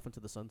Carter ride off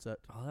into the sunset.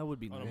 Oh, that would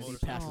be On a nice. He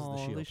passes the Oh,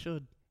 shield. They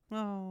should.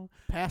 Oh.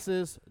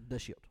 Passes the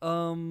shield.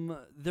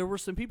 There were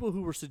some people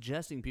who were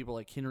suggesting people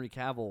like Henry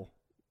Cavill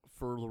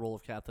for the role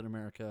of Captain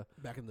America.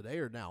 Back in the day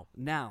or now?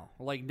 Now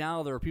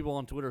there are people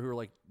on Twitter who are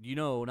like,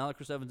 now that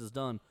Chris Evans is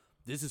done,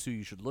 this is who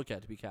you should look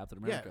at to be Captain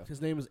America. Yeah,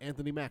 his name is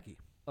Anthony Mackie.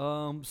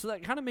 So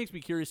that kind of makes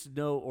me curious to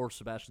know, or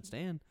Sebastian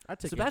Stan. I'd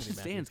take Sebastian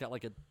Anthony Stan's got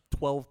like a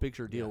 12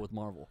 picture deal Yeah. with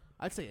Marvel.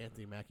 I'd say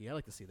Anthony Mackie. I'd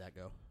like to see that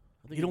go.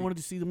 I think You don't want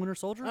to see the Winter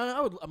Soldier?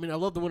 I would. I mean, I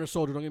love the Winter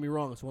Soldier. Don't get me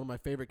wrong; it's one of my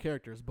favorite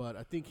characters. But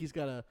I think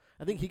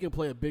I think he can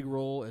play a big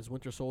role as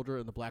Winter Soldier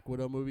in the Black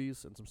Widow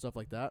movies and some stuff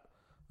like that.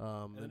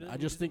 And I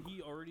just think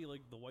he already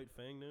like the White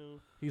Fang now.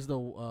 he's the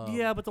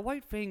Yeah, but the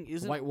White Fang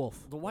isn't. White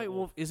Wolf. The White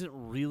Wolf isn't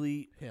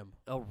really Him.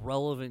 a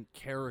relevant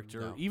character,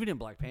 No. even in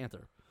Black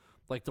Panther.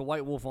 Like the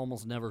White Wolf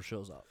almost never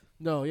shows up.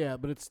 No, yeah,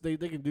 but it's they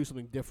can do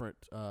something different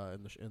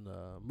in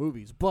the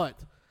movies.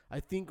 But I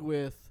think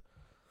with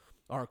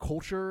our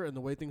culture and the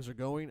way things are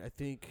going, I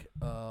think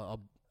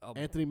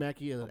Anthony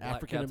Mackie as an Black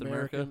African Captain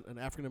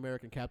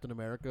American Captain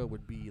America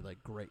would be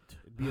like great.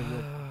 It'd be a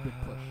real big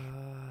push.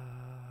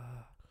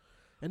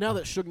 And now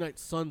that Suge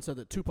Knight's son said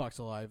that Tupac's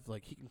alive,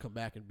 like he can come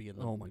back and be in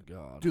the Oh my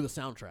god. do the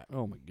soundtrack.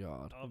 Oh my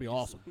god. That'd be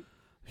awesome.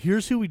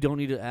 Here's who we don't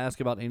need to ask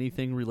about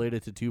anything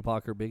related to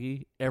Tupac or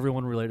Biggie.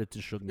 Everyone related to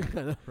Suge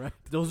Knight. Right?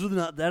 Those are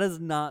not. That is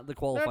not the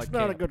qualified. That's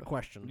not a camp. good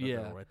question. to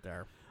Yeah. know right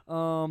there.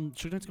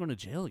 Suge Knight's going to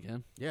jail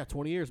again. Yeah,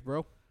 20 years,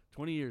 bro.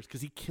 20 years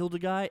because he killed a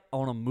guy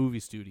on a movie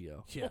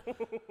studio. Yeah.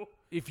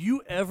 If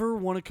you ever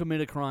want to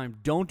commit a crime,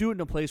 don't do it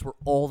in a place where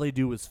all they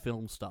do is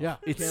film stuff. Yeah.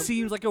 It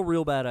seems like a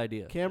real bad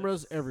idea.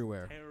 Cameras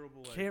everywhere.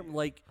 Terrible.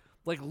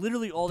 Like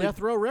literally all Death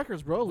Row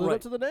Records, bro. Live Right.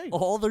 up to the name.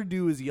 all they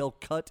do is yell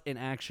cut and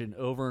action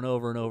over and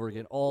over and over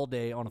again all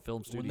day on a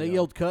film studio. When they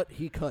yelled cut,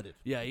 he cut it.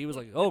 yeah, he was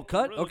like, "Oh,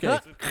 cut, Really? okay,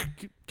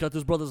 cut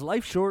this brother's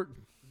life short."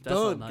 That's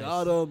Done. not nice.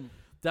 Got him.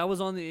 That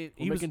was on the.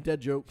 We're He was making dead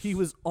jokes. he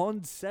was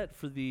on set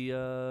for the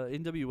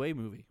NWA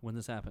movie when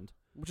this happened.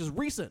 which is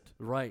recent.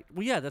 Right.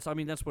 Well, yeah. That's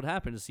what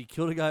happened. Is he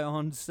killed a guy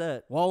on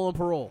set While on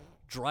parole.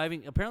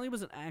 driving? Apparently, it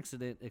was an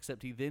accident.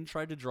 Except he then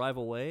tried to drive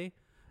away,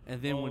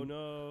 and then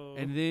Oh,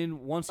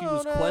 then once he Oh,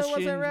 was no, I wasn't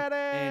questioned ready.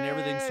 and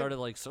everything started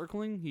like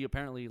circling, he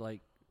apparently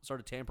like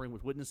started tampering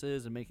with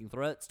witnesses and making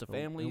threats to It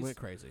families. went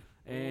crazy.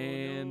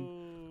 And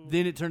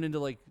then it turned into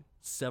like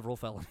several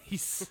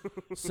felonies.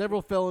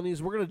 Several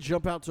felonies. We're going to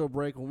jump out to a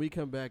break. When we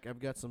come back, I've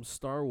got some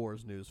Star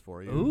Wars news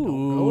for you. Ooh.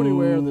 Don't go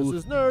anywhere. This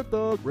is Nerd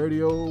Thug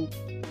Radio.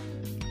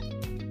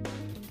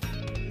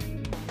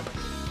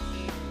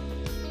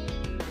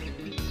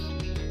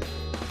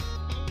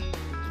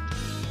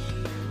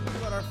 How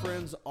about our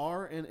friends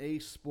R&A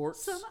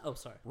Sports? Oh,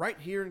 sorry. Right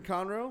here in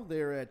Conroe.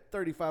 They're at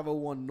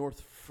 3501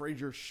 North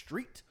Fraser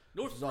Street.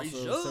 North which is also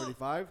Fraser.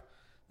 75.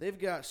 They've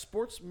got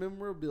sports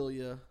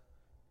memorabilia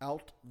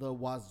out the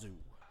wazoo.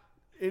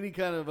 Any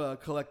kind of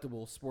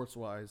collectible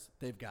sports-wise,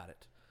 they've got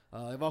it.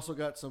 They've also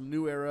got some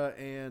New Era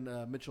and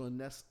Mitchell &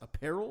 Ness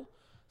apparel.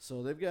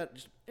 So they've got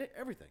just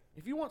everything.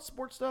 If you want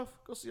sports stuff,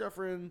 go see our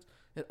friends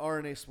at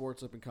R&A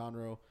Sports up in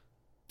Conroe.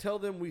 Tell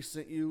them we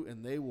sent you,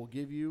 and they will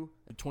give you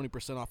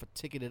 20% off a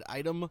ticketed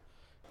item.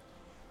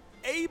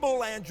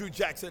 Abel Andrew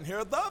Jackson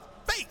here, the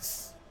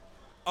face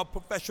of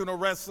professional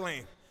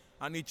wrestling.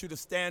 I need you to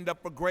stand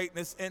up for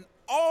greatness and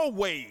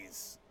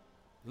always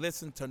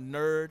listen to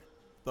Nerd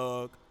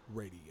Thug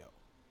Radio.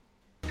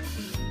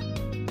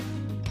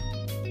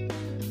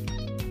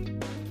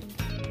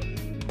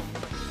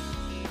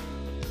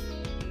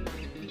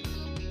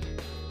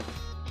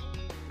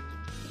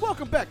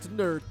 Welcome back to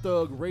Nerd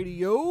Thug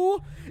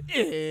Radio.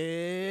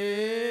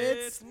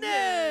 It's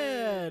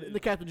Ned and the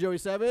Captain Joey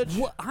Savage.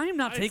 What? I'm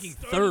not I taking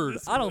started third.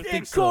 this I don't one. think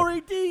And so.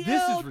 Corey D.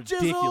 This is Jizzle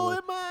ridiculous.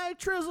 and my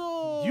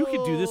Trizzle. You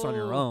could do this on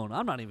your own.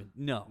 I'm not even.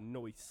 No.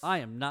 Noise. I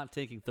am not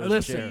taking third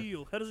Listen.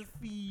 chair. How does it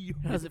feel?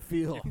 How does it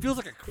feel? It feels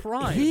like a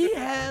crime. He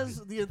has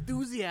the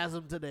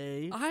enthusiasm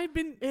today, I've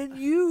been and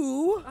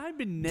you. I've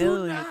been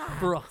nailing it not.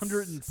 for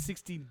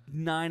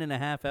 169 and a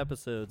half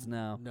episodes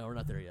now. No, we're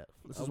not there yet.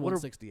 This is what are-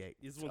 168.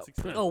 It's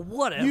 169. Oh,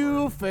 whatever.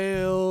 You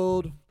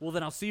failed. Well,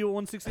 then I'll see you at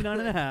 169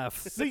 and a half.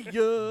 See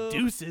ya.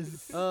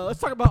 Deuces. Let's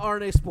talk about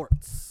RNA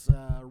Sports.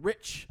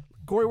 Rich,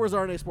 Corey, where's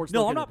RNA Sports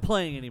No, located? I'm not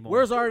playing anymore.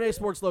 Where's RNA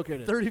Sports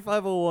located?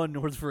 3501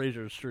 North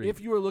Fraser Street. If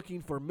you are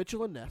looking for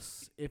Mitchell &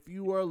 Ness, if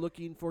you are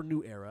looking for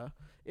New Era,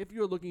 if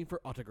you are looking for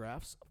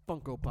autographs,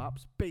 Funko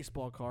Pops,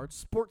 baseball cards,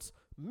 sports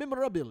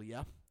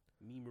memorabilia,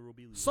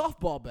 Memorabilia.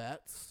 softball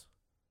bats,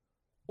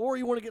 or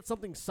you want to get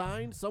something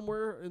signed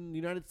somewhere in the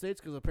United States,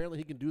 because apparently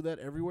he can do that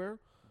everywhere,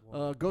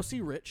 go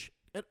see Rich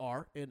at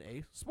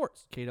RNA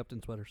Sports. Kate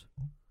Upton sweaters.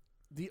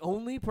 The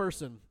only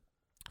person,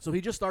 so he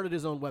just started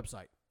his own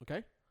website,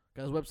 okay?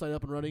 Got his website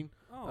up and running.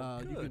 Oh,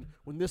 You good. can,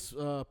 when this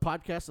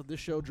podcast of this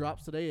show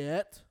drops today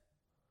at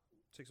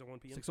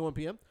 6:01 p.m. 6:01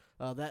 p.m.,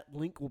 that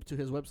link to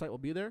his website will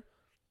be there.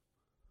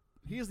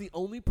 He is the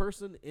only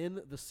person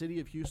in the city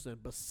of Houston,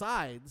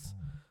 besides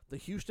the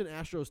Houston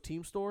Astros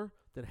team store,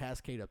 that has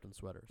Kate Upton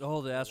sweaters.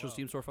 Oh, the Astros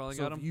team store finally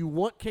So got if him? you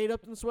want Kate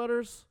Upton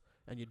sweaters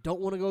and you don't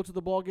want to go to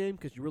the ball game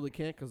because you really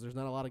can't because there's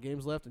not a lot of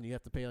games left and you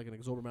have to pay like an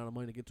exorbitant amount of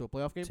money to get to a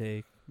playoff game,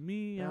 Take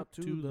me Out out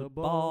to to the the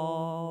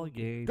ball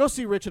game. go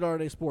see Rich at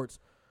RNA Sports.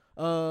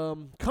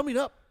 Coming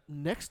up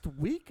next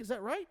week, is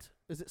that right?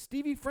 Is it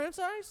Stevie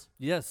Franchise?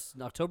 Yes,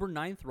 October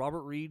 9th,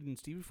 Robert Reed and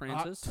Stevie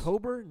Francis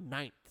October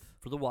 9th.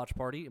 for the watch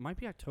party. It might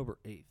be October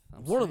 8th.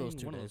 I'm One of saying those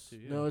 2 one days. of those two,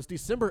 yeah. No, it's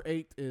December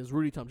 8th is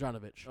Rudy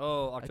Tomjanovich.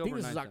 Oh, October I think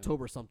this 9th is then.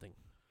 October something.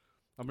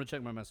 I'm going to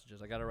check my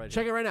messages. I got it right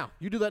Check it right now.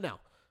 You do that now.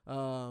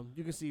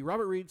 You can see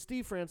Robert Reed,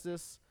 Steve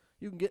Francis.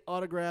 You can get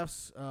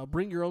autographs.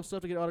 Bring your own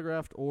stuff to get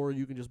autographed, or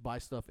you can just buy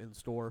stuff in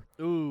store.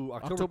 here. Ooh,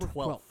 October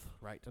 12th.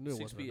 Right. I knew it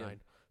 6 wasn't at p.m. 9.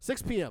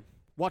 6 p.m.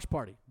 Watch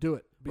party. Do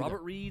it. Be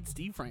Robert Reed,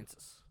 Steve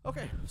Francis. there.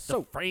 Okay. The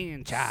So,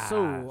 franchise.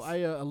 I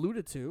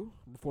alluded to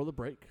before the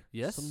break.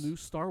 Yes? Some new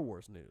Star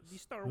Wars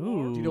news. Star Ooh.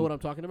 Wars. Do you know what I'm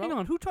talking about? Hang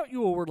on, who taught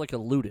you a word like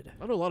alluded?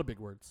 I know a lot of big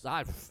words.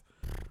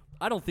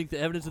 I don't think the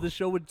evidence of this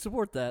show would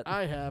support that.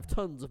 I have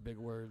tons of big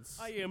words.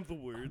 I am the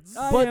words.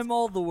 I But- am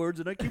all the words,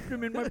 and I keep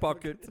them in my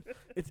pocket.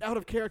 It's out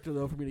of character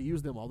though for me to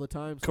use them all the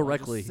time. So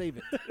Correctly. I just save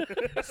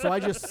it. So I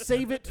just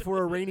save it for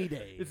a rainy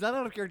day. It's not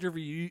out of character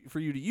for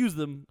you to use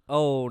them.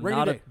 Oh, Rainy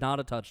not day. not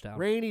a touchdown.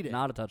 Rainy day.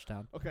 Not a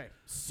touchdown. Okay.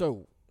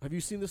 So have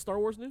you seen the Star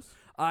Wars news?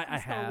 I Star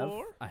have.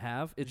 Wars? I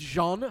have. It's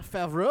Jean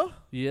Favreau.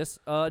 yes.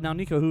 Now,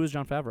 Nico, who is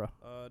Jon Favreau?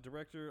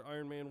 Director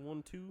Iron Man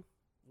 1, 2,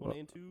 1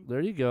 and 2.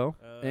 There you go.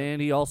 Uh,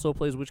 And he also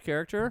plays which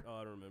character? Oh,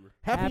 I don't remember.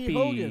 Happy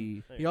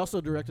Hogan. There He you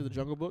also directed The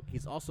Jungle Book.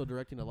 He's also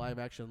directing a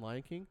live-action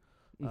Lion King.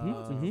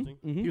 Interesting.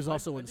 He was I-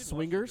 also I in did watch The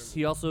Swingers. Jungle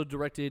He also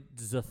directed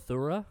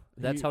Zathura.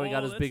 That's He- how he got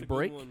Oh, his that's big a good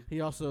break. one. He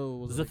also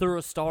was in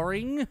Zathura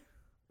starring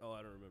Oh,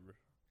 I don't remember.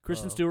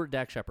 Kristen Uh-oh. Stewart,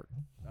 Dak Shepard.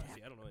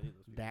 See, I don't know any of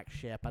those people. Dak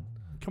Shepard.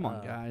 Come on,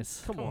 Uh,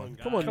 guys. Come Come on, on,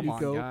 come on, guys. Come on,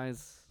 Nico.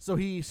 guys. So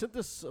he sent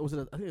this. Was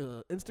it I think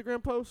an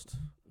Instagram post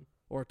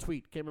or a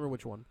tweet? Can't remember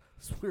which one.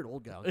 This weird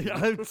old guy.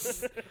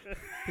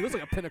 He looks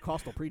like a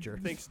Pentecostal preacher.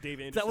 Thanks, Dave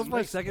Anderson. That was my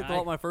Thanks, second guy.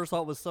 thought. My first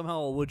thought was somehow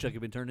a woodchuck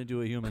had been turned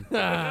into a human.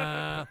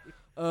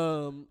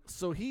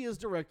 So he is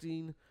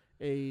directing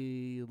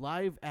a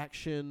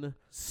live-action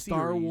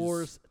Star Series.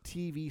 Wars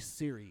TV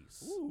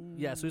series.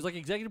 Yeah, so he's like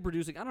executive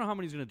producing. I don't know how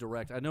many he's going to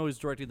direct. I know he's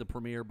directing the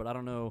premiere, but I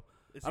don't know.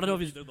 Is I he don't know gonna if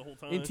be he's there the whole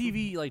time? in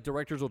TV. Like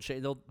directors will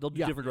change. They'll do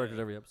Yeah. different directors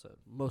Yeah. every episode.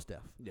 Most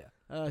def.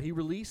 Yeah. He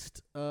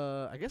released.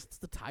 I guess it's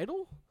the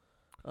title.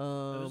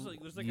 There's like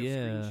yeah.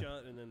 a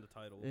screenshot and then the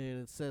title.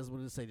 And it says, what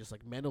did it say? Just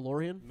like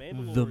Mandalorian.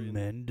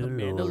 Mandalorian. The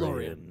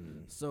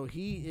Mandalorian. So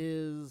he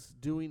is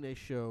doing a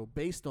show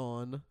based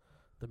on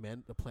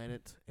the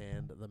planet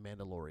and the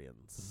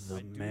Mandalorians.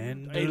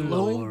 A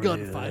lone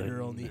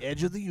gunfighter on the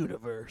edge of the I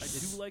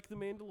universe. do like the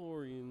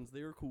Mandalorians.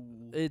 They're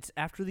cool. It's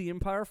after the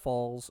Empire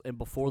falls and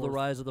before the Fourth.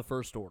 rise of the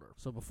First Order.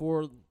 So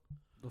before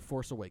the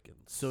Force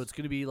Awakens. So it's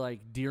going to be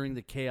like during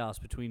the chaos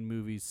between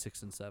movies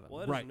 6 and 7. Well,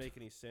 that Right. doesn't make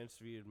any sense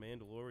to be at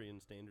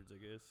Mandalorian standards, I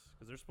guess,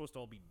 because they're supposed to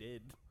all be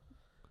dead.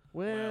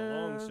 By a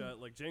well, long shot.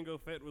 Like Jango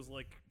Fett was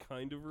like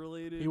kind of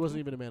related. he wasn't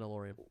even a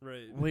Mandalorian.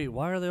 right. Wait,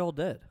 why are they all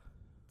dead?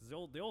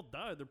 They all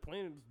died. Their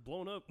planet is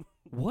blown up.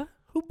 What?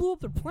 Who blew up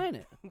their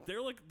planet?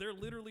 they're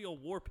literally a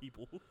war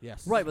people.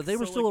 Yes. Right, but they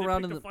were So, still like,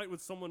 around they in picked the. a fight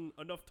with someone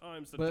enough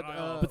times to But, die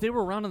uh, off. But they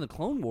were around in the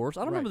Clone Wars.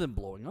 I don't remember Right. them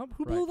blowing up.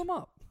 Who blew Right. them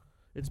up?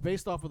 It's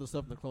based off of the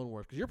stuff in the Clone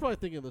Wars because you're probably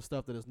thinking of the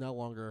stuff that is no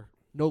longer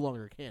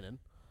canon.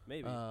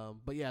 Maybe.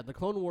 But yeah, the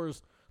Clone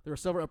Wars. There were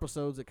several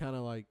episodes that kind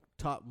of like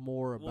taught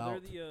more well,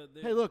 about. they're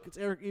the, Hey, look, it's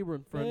Eric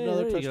Ebron for Hey,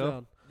 another there you go.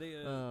 touchdown. they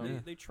Yeah.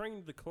 they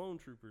trained the clone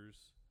troopers,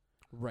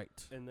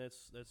 Right. and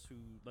that's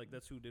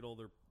who did all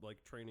their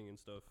like training and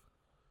stuff,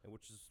 and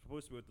which is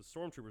supposed to be what the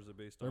stormtroopers are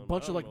based They're a on.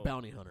 bunch I of don't like know.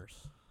 bounty hunters,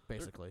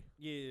 basically.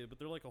 Yeah, but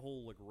they're like a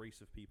whole like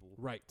race of people.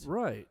 Right.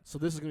 Right. So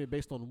this is going to be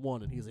based on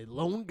one, and he's a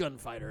lone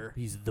gunfighter.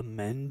 He's the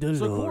Mandalorian.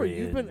 So Corey,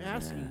 you've been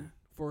asking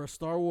for a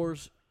Star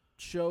Wars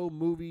show,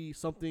 movie,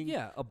 something.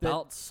 Yeah,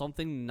 about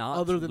something not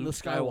other than Luke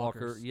the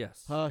Skywalker. Skywalkers.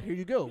 Yes. Here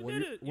you go. You What are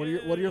did your, it. what are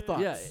your what are your Yay.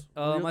 thoughts? Yeah, What are your-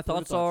 my what are your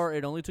thoughts are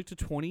it only took to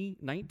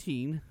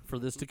 2019 for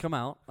this to come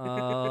out.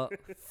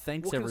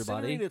 Thanks, well, everybody.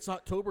 considering it's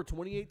October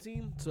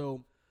 2018,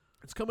 so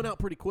it's coming out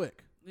pretty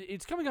quick.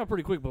 It's coming out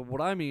pretty quick, but what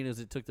I mean is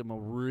it took them a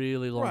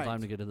really long Right. time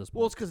to get to this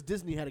point. Well, it's because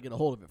Disney had to get a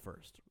hold of it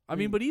first. I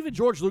mean, but even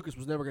George Lucas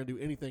was never going to do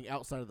anything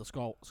outside of the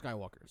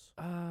Skywalkers.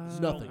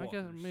 nothing. I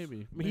guess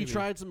maybe. I mean, he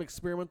tried some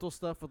experimental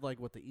stuff with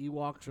the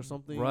Ewoks or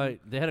something.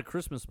 Right. They had a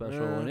Christmas special,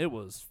 Yeah. and it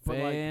was But,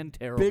 like,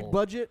 terrible. Big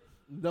budget,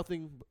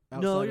 nothing.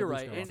 Outside No, of you're the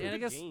right. And I Skywalkers.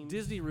 guess games.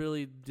 Disney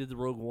really did the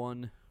Rogue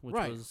One, which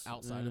Right, was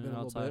outside of it a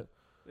little outside.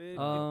 bit.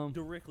 It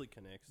directly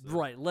connects. Though.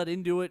 Right, let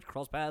into it,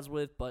 cross paths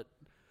with, but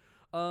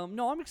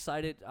no, I'm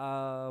excited.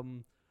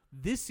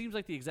 This seems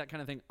like the exact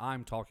kind of thing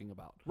I'm talking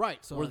about. Right.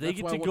 So where they that's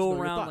get why I to want go know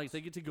your around, thoughts. like they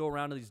get to go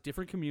around to these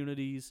different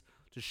communities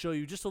to show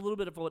you just a little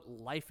bit of what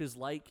life is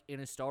like in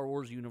a Star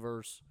Wars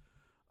universe.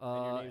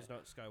 And your name's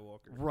not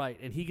Skywalker. Right,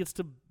 and he gets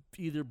to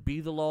either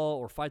be the law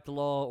or fight the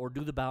law or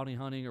do the bounty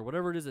hunting or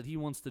whatever it is that he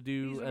wants to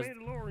do. He's a as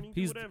Mandalorian. He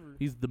can do whatever.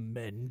 he's the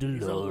Mandalorian.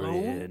 He's a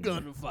lone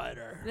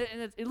gunfighter.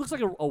 And it looks like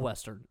a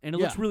western, and it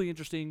Yeah. looks really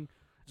interesting.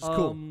 It's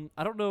cool.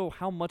 I don't know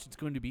how much it's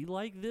going to be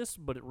like this,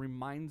 but it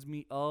reminds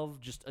me of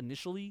just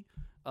initially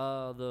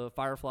the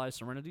Firefly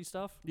Serenity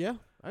stuff. Yeah,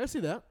 I can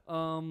see that.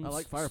 I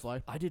like Firefly.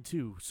 I did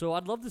too. So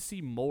I'd love to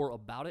see more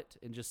about it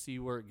and just see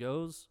where it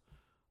goes.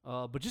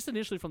 But just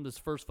initially from this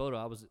first photo,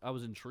 I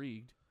was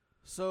intrigued.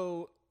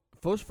 So,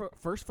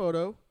 first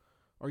photo,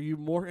 are you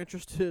more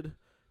interested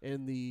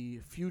in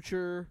the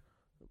future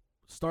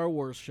Star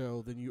Wars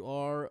show than you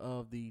are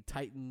of the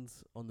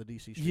Titans on the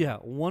DC show? Yeah,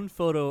 one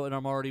photo, and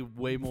I'm already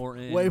way more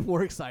in Way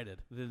more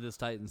excited. than this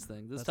Titans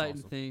thing. This That's Titan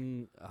awesome.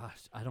 thing,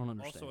 I don't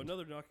understand. Also,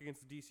 another knock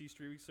against the DC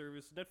streaming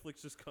service.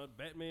 Netflix just cut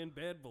Batman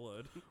Bad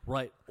Blood.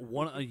 Right,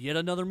 yet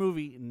another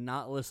movie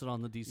not listed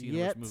on the DC Universe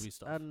Yet movie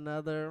stuff.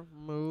 another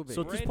movie.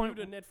 So at this Brand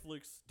point- new to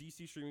Netflix,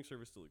 DC streaming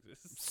service still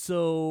exists.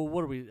 So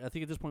what are we? I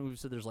think at this point we've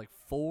said there's like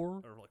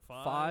Or like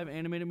five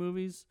animated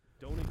movies.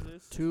 don't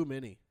exist. too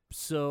many.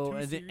 So Two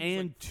and series,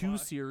 like two five.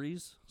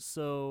 series.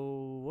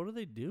 So what are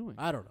they doing?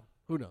 I don't know.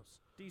 Who knows?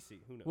 DC,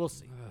 who knows? We'll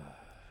see.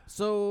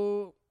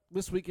 So,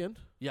 this weekend.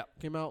 Yeah.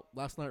 Came out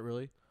last night,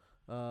 really.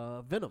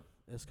 Venom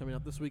is coming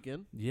out this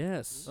weekend.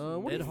 Yes.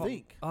 What do you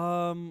think?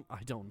 I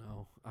don't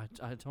know.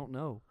 I don't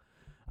know.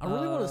 I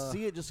really want to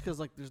see it just because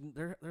like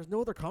there's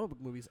no other comic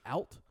book movies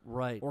out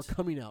Right. or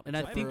coming out. And I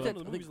except think for, that-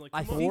 the movies in like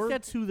I 2 think months.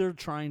 that's who they're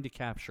trying to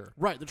capture.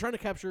 right. They're trying to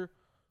capture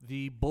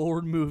The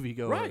bored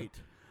moviegoer.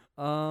 right.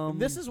 Um,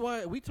 This is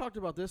why we talked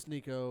about this,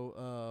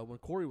 Nico, when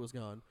Corey was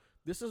gone.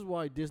 This is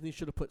why Disney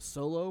should have put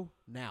Solo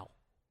now.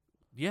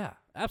 Yeah,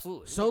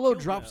 absolutely. Solo killed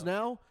drops now.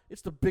 now.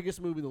 It's the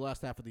biggest movie in the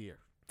last half of the year.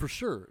 For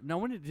sure. Now,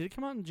 when did it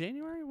come out in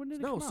January? When did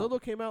it No, come Solo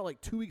out? came out like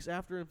 2 weeks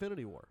after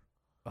Infinity War.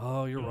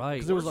 Oh, you're Yeah, right.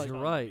 'Cause it was like- you're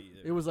right.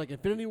 It was like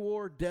Infinity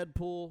War,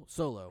 Deadpool,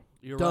 Solo.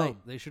 You're Dumb.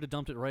 right. They should have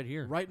dumped it right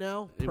here. Right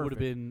now, It would have perfect.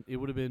 been. It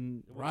would have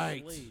been It was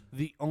right. Slade.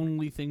 the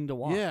only thing to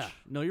watch. Yeah.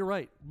 No, you're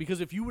right. Because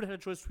if you would have had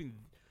a choice between, do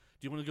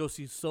you want to go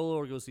see Solo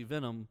or go see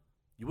Venom?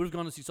 You would have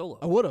gone to see Solo.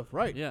 I would have,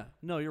 right. Yeah.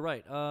 No, you're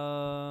right. If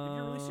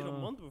you released it a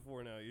month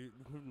before now, you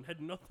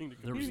had nothing to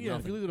There compare was it Yeah, if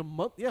nothing. you leave it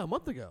a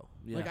month ago.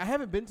 Yeah. Like I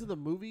haven't been to the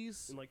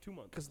movies in like 2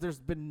 months. because there's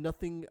been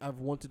nothing I've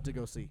wanted to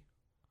go see.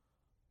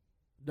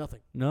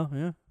 Nothing. No,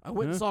 yeah. I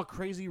went and Yeah. saw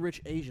Crazy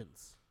Rich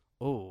Asians.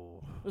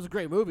 Oh. It was a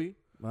great movie,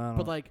 I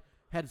but like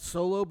had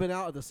Solo been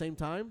out at the same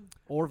time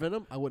or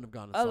Venom, I wouldn't have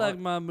gone and I saw like it.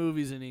 my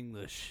movies in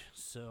English,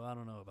 so I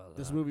don't know about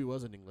This that. movie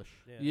was in English.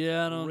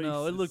 Yeah, I don't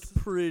know. It looked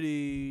Racist.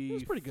 pretty. It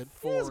was pretty good.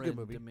 Yeah, it was a good foreign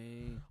movie. to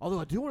me. Although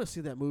I do want to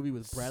see that movie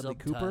with Bradley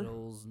Cooper.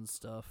 Subtitles and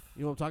stuff.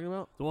 You know what I'm talking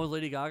about? The one with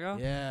Lady Gaga.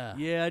 Yeah.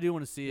 Yeah, I do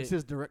want to see It's it.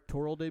 his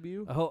directorial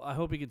debut. I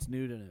hope he gets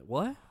nude in it.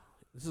 What?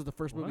 This is the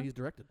first movie What? he's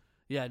directed.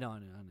 Yeah, no, I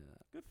knew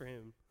that. Good for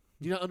him.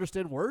 Do you not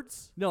understand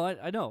words? No,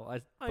 I know.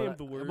 I but am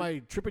the word. Am I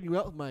tripping you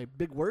out with my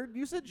big word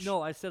usage? No,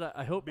 I said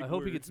I hope Big he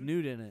word. gets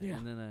nude in it. Yeah.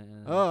 And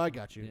then Oh, I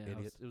got you, yeah,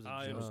 idiot. It was a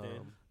I joke.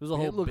 understand. It was a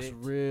whole It looks bit.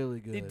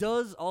 really good. It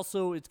does.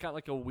 Also, it's got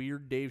like a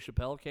weird Dave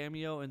Chappelle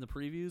cameo in the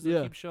previews that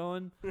Yeah. keep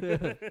showing,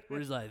 where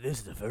he's like, "This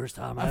is the first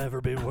time I've ever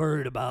been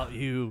worried about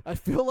you." I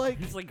feel like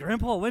He's like,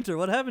 "Grandpa Winter,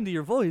 what happened to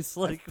your voice?"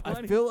 Like, I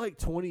why do feel like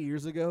 20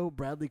 years ago,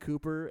 Bradley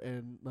Cooper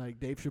and like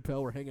Dave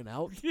Chappelle were hanging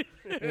out,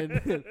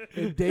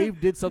 and Dave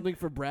did something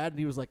for Brad, and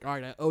he was like, "All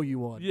right, I owe you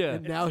one." Yeah.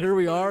 And now here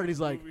we are, and he's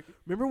like,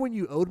 "Remember when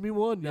you owed me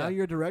one? Now Yeah.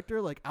 you're a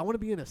director. Like, I want to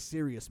be in a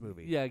serious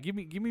movie. Yeah, give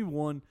me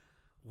one.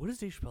 What is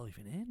Dave Chappelle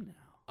even in now?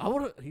 I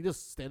want to. He does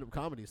stand up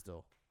comedy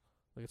still.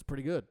 Like, it's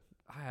pretty good.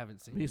 I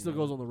haven't seen. He it still yet.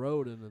 goes on the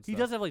road and He stuff.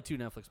 does have like 2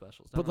 Netflix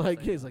specials. But Never like,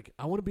 mind. he's like,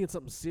 I want to be in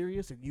something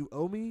serious, and you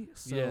owe me.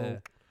 So yeah.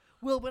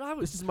 Well, but I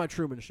was. this is my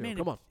Truman Show. Man,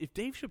 Come on. If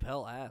Dave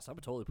Chappelle asked, I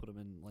would totally put him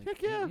in. Like,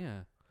 Heck yeah. yeah.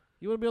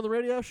 You want to be on the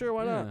radio? Sure,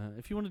 why not? Yeah.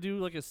 If you want to do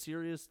like a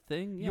serious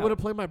thing, yeah. You want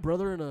to play my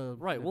brother in a,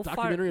 Right, a we'll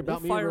documentary fire,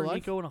 about we'll me in fire real life?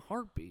 Nico in a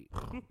heartbeat.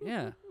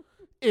 Yeah.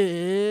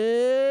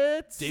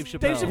 It's Dave Chappelle.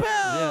 Dave Chappelle.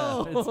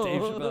 Yeah, it's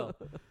Dave Chappelle.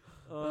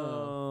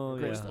 Oh,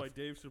 great yeah. Voiced by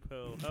Dave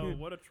Chappelle. Oh,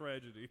 what a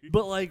tragedy.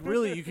 But like,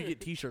 really, you could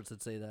get T-shirts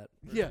that say that.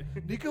 Yeah,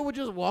 Nico would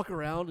just walk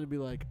around and be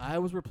like, "I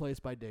was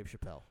replaced by Dave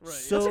Chappelle." Right. That's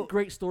So- a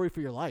great story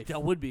for your life.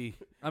 That would be.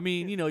 I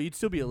mean, you'd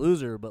still be a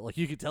loser, but like,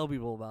 you could tell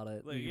people about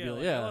it. Like, you could yeah, be like,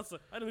 like, yeah.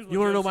 I know You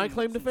want to know my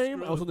claim to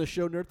fame? I was on the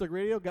show Nerd Thug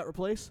Radio, got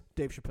replaced.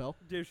 Dave Chappelle.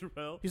 Dave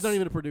Chappelle. He's not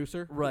even a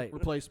producer. Right.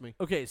 Replaced me.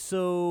 Okay,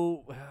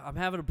 so I'm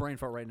having a brain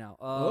fart right now.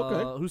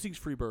 Okay. Who sings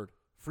Freebird?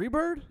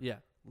 Freebird. Yeah.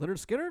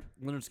 Leonard Skinner.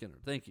 Leonard Skinner.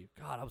 Thank you.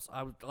 God, I was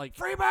like,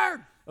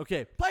 Freebird.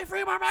 okay. Play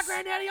Freebird. My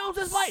granddaddy owns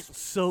this place.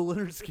 So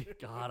Leonard Skinner.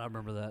 God, I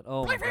remember that.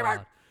 Oh my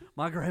God.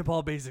 My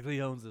grandpa basically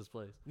owns this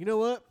place. You know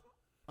what?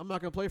 I'm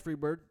not gonna play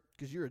Freebird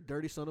because you're a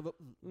dirty son of a.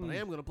 But I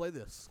am gonna play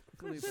this.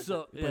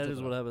 So yeah, that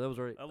is what happened. That was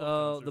right. I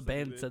love concerts The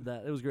band every said day.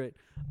 that. It was great.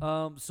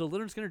 So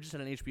Leonard Skinner just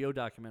had an HBO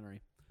documentary.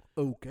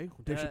 Okay.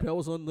 Dave Chappelle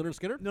was on Leonard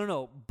Skinner.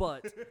 No,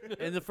 but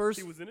in the first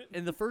He was in it?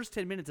 in the first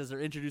 10 minutes as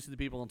they're introducing the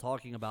people and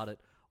talking about it,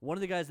 one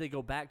of the guys they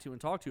go back to and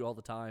talk to all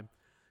the time,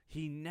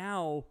 he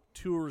now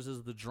tours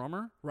as the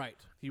drummer. Right.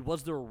 He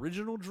was the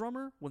original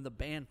drummer when the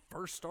band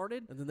first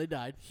started. And then they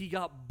died. He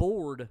got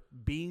bored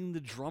being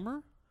the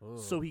drummer,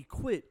 so he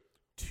quit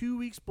 2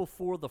 weeks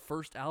before the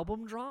first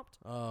album dropped,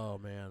 Oh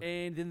man.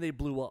 and then they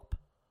blew up.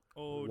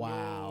 Oh,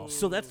 Wow. no.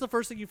 So that's the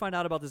first thing you find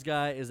out about this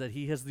guy is that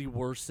he has the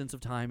worst sense of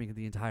timing in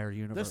the entire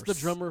universe. That's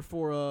the drummer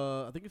for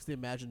I think it's the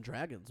Imagine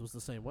Dragons was the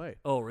same way.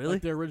 Oh, really?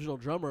 Like the original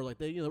drummer, like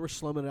they were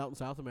slumming it out in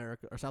South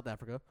America or South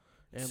Africa,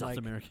 and South like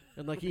America.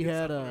 and like he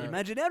had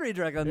Imaginary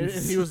Dragons.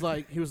 and he was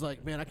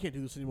like, man, I can't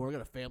do this anymore. I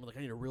got a family. Like I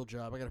need a real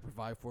job. I got to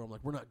provide for him.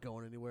 Like we're not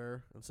going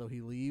anywhere. And so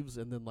he leaves,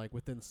 and then like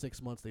within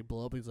 6 months they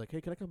blow up. He's like,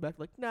 hey, can I come back?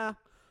 Like, nah,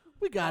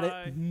 we got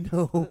Bye. it.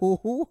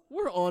 No,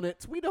 we're on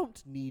it. We don't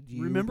need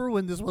you. Remember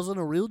when this wasn't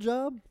a real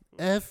job?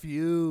 F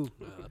you.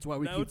 That's why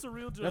we Now keep. it's a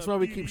real job. That's why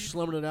we keep Beep.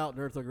 slumming it out in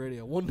Nerd Thug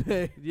Radio. One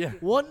day, Yeah.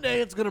 one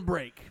day it's gonna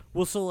break.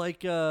 Well, so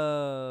like,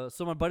 so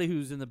my buddy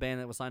who's in the band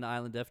that was signed to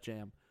Island Def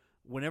Jam,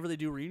 whenever they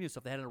do reunion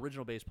stuff, they had an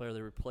original bass player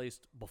they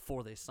replaced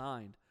before they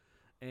signed.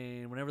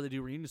 And whenever they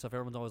do reunion stuff,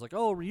 everyone's always like,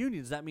 "Oh,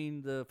 reunion, does that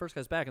mean the first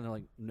guy's back?" And they're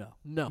like, "No,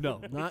 No, No.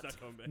 He's not not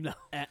coming back. no,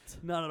 at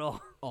not at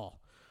all." all.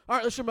 All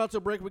right, let's jump out to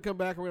a break. When we come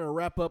back, we're going to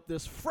wrap up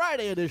this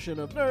Friday edition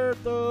of Nerd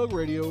Thug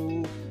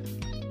Radio.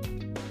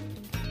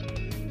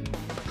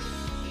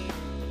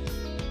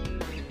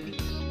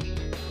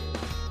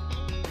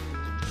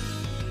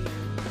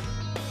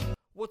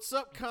 What's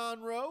up,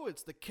 Conroe?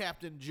 It's the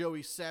Captain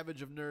Joey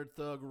Savage of Nerd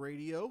Thug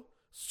Radio.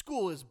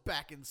 School is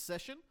back in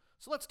session,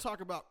 so let's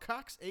talk about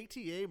Cox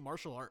ATA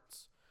Martial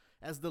Arts.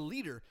 As the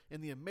leader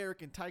in the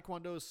American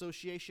Taekwondo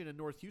Association in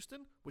North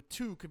Houston, with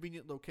 2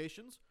 convenient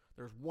locations,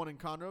 there's one in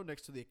Conroe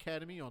next to the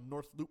Academy on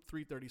North Loop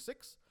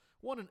 336,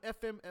 one in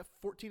FMF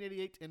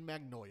 1488 in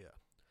Magnolia.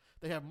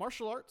 They have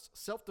martial arts,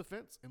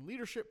 self-defense, and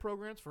leadership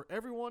programs for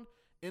everyone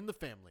in the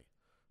family.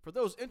 For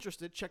those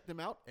interested, check them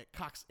out at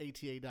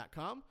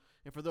coxata.com.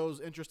 And for those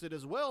interested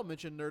as well,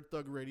 mention Nerd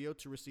Thug Radio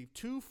to receive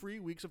 2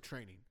 free weeks of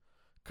training.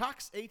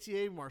 Cox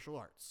ATA Martial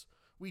Arts.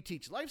 We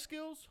teach life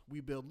skills,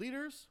 we build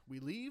leaders, we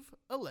leave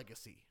a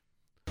legacy.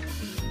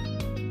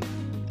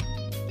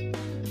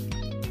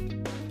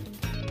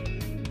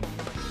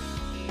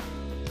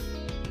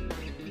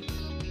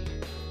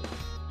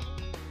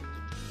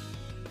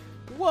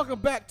 Welcome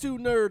back to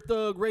Nerd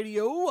Thug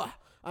Radio.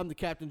 I'm the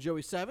Captain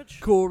Joey Savage.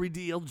 Corey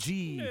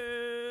DLG.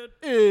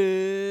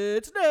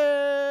 It's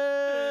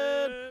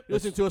Ned.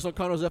 Listen to us on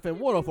Conroe's FM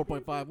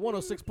 104.5,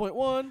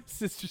 106.1,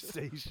 Sister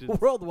Station.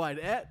 worldwide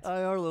at.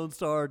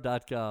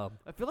 IRLoneStar.com.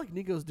 I feel like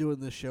Nico's doing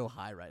this show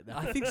high right now.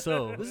 I think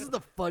so. This is the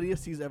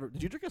funniest he's ever.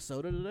 Did you drink a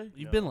soda today?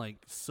 You've been like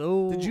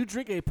so. Did you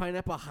drink a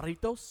pineapple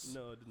Jarritos?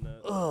 No, I did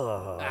not.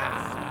 Ugh. No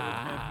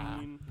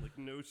caffeine, like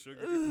no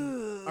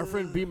sugar. Our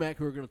friend B-Mac,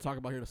 who we're going to talk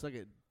about here in a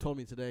second, told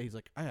me today, he's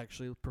like, I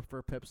actually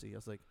prefer Pepsi. I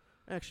was like,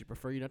 I actually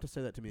prefer you not to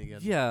say that to me again.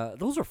 Yeah,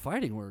 those are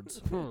fighting words.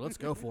 Let's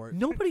go for it.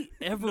 Nobody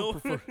ever no,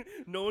 prefer.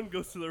 no one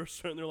goes to the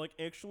restaurant and they're like,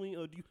 actually,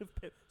 do you have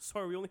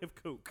sorry, we only have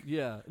Coke.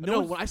 Yeah, No,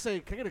 one's- when I say,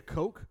 can I get a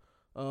Coke?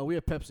 We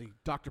have Pepsi,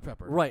 Dr.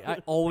 Pepper. Right, I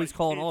always Right,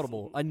 call an cancel.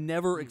 audible. I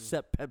never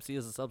accept Pepsi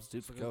as a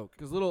substitute for Coke.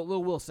 Because little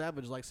Will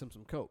Savage likes him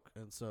some Coke.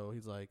 And so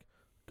he's like,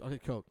 I'll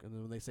get Coke. And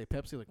then when they say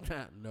Pepsi, like,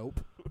 nope.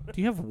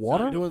 Do you have Not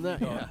water? doing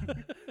that. Yeah.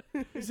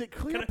 Is it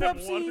clear Can I have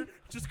Pepsi? water?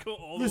 Just go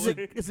all the Is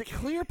way. it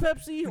clear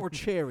Pepsi or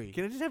cherry?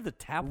 Can I just have the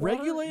tap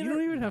Regulator? water? You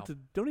don't even No. have to.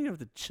 Don't even have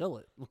to chill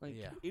it. Like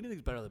Yeah.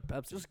 anything's better than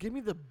Pepsi. Just give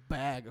me the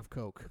bag of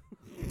Coke.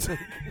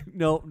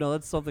 no,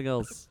 that's something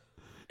else.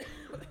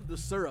 The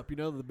syrup, you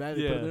know, the bag.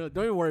 they Yeah. put in there.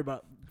 Don't even worry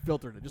about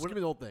filtering it. Just What- give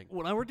me the whole thing.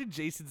 When I worked at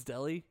Jason's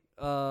Deli,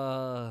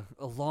 a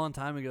long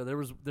time ago,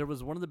 there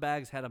was one of the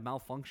bags had a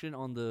malfunction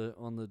on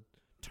the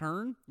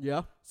turn.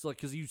 Yeah. So like,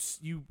 cause you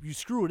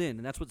screw it in,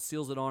 and that's what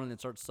seals it on, and it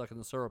starts sucking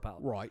the syrup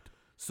out. Right.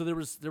 So there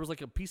was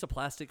like a piece of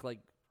plastic like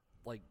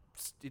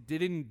it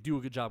didn't do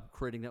a good job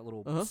creating that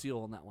little seal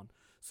on that one.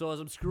 So as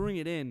I'm screwing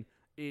it in,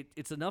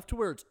 it's enough to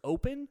where it's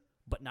open,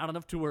 but not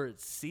enough to where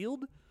it's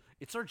sealed.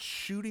 It starts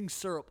shooting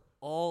syrup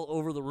all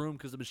over the room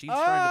because the machine's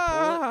trying to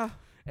pull it.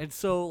 And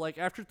so like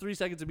after 3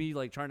 seconds of me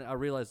like I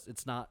realized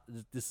it's not.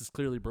 This is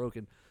clearly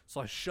broken.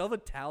 So I shove a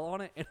towel on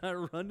it and I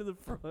run to the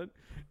front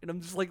and I'm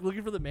just like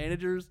looking for the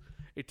managers.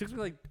 It took me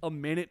like a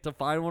minute to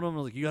find one of them.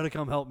 I was like, you got to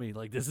come help me.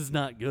 Like this is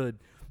not good.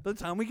 By the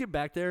time we get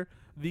back there,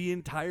 the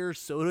entire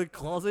soda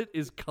closet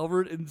is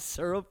covered in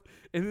syrup,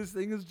 and this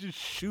thing is just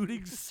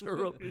shooting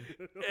syrup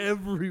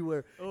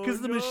everywhere.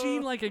 Because the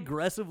machine like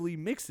aggressively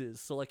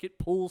mixes, so like it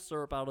pulls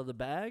syrup out of the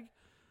bag,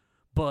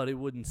 but it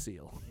wouldn't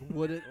seal.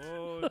 Would it?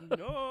 Oh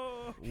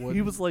no!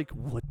 He was like,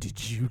 "What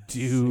did you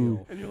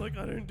do?" And you're like,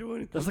 I didn't do I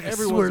anything. was like, "I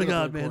Everyone's swear to gonna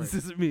God, blame man, Corey.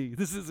 this isn't me.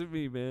 This isn't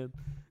me, man."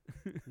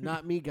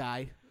 Not me,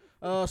 guy.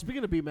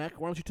 Speaking of B-Mac,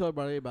 why don't you tell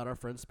everybody about our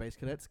friend Space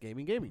Cadets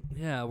Gaming?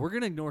 Yeah, we're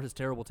gonna ignore his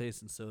terrible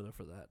taste in soda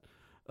for that.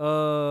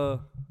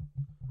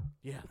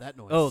 Yeah, that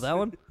noise. Oh, that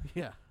one.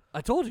 Yeah.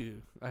 I told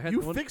you. I had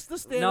You one. fixed the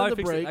stand Now on I the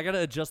fixed break. it. I gotta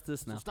adjust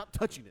this So now. stop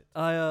touching it.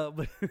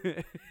 But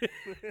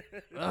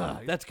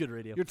that's good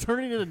radio. You're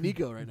turning into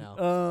Nico right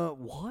now.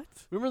 What?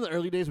 Remember in the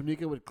early days when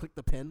Nico would click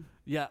the pen?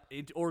 Yeah,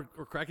 or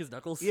crack his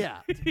knuckles. Yeah,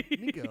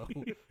 Nico.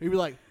 He'd be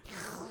like,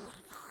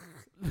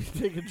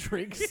 taking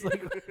drinks.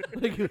 like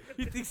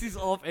He thinks he's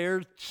off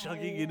air,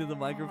 chugging into the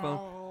microphone.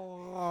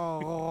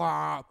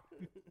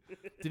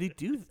 Did he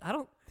do? I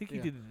don't think he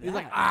did that. He's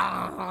like,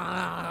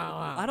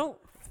 I don't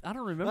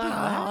remember that.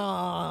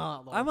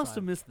 I must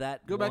have missed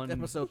that. Go back one. to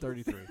episode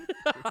 33.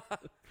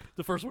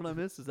 The first one I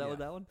missed. Is that what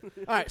that one?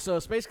 All right, so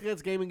Space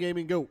Cadets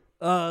Gaming, go.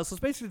 So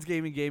Space Kids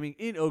Gaming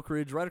in Oak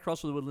Ridge, right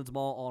across from the Woodlands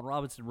Mall on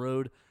Robinson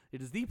Road.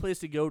 It is the place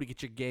to go to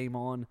get your game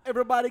on.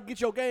 Everybody get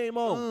your game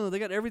on. They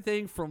got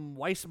everything from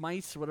Weiss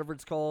Mice, whatever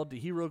it's called, to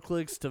Hero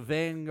Clicks, to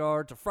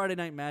Vanguard, to Friday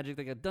Night Magic.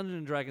 They got Dungeons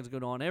and Dragons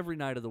going on every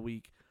night of the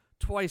week,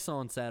 twice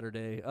on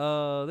Saturday. They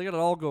got it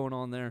all going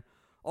on there.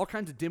 All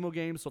kinds of demo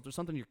games, so if there's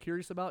something you're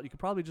curious about, you could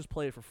probably just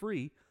play it for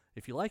free.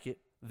 If you like it,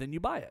 then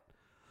you buy it.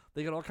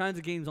 They got all kinds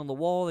of games on the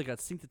wall. They got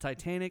Sink the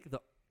Titanic.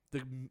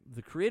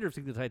 The creator of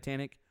Sink the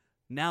Titanic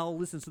now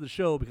listens to the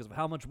show because of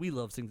how much we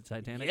love Sink the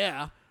Titanic.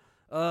 Yeah.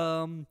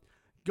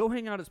 Go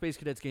hang out at Space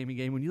Cadets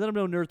Gaming. When you let them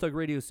know Nerd Thug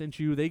Radio sent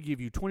you, they give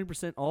you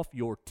 20% off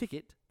your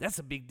ticket. That's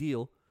a big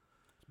deal.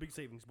 Big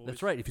savings, boys.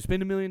 That's right. If you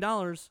spend $1 million,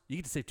 you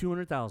get to save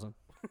 $200,000.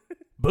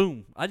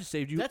 Boom! I just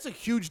saved you. That's a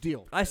huge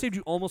deal. I saved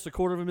you almost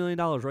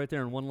 $250,000 right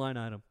there in one line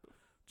item.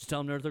 Just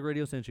tell them Nerd Thug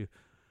Radio sent you.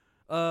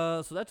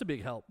 So that's a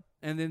big help.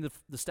 And then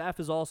the staff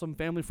is awesome,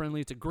 family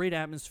friendly. It's a great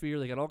atmosphere.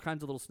 They got all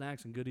kinds of little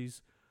snacks and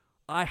goodies.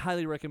 I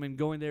highly recommend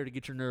going there to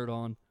get your nerd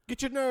on.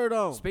 Get your nerd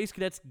on. Space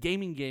Cadets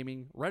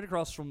Gaming, right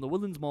across from the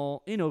Woodlands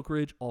Mall in Oak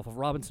Ridge off of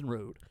Robinson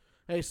Road.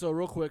 Hey, so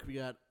real quick,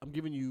 I'm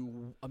giving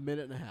you a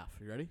minute and a half.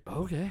 You ready?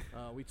 Okay.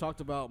 We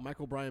talked about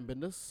Michael Brian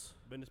Bendis,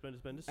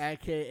 Bendis.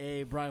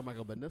 a.k.a. Brian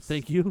Michael Bendis.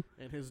 Thank you.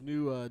 And his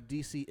new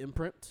DC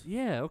imprint.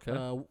 Yeah, okay.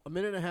 A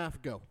minute and a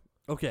half, go.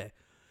 Okay.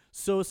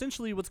 So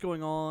essentially what's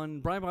going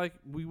on, Brian Mike,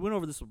 we went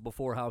over this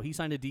before, how he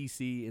signed a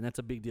DC, and that's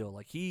a big deal.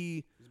 Like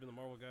He's been the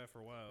Marvel guy for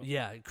a while.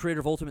 Yeah, creator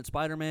of Ultimate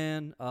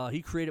Spider-Man.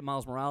 He created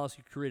Miles Morales.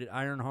 He created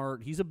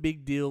Ironheart. He's a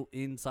big deal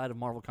inside of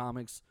Marvel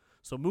Comics.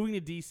 So moving to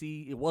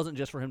DC, it wasn't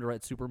just for him to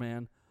write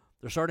Superman.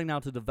 They're starting now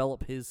to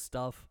develop his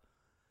stuff.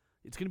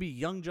 It's going to be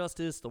Young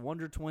Justice, the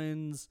Wonder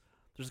Twins.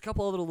 There's a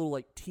couple other little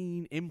like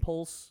teen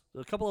Impulse,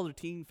 a couple other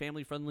teen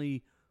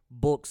family-friendly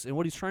books. And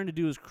what he's trying to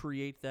do is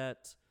create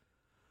that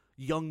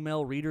young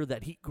male reader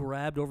that he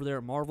grabbed over there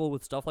at Marvel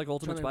with stuff like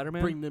Ultimate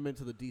Spider-Man. Bring them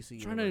into the DC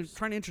universe.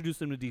 Trying to introduce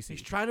them to DC.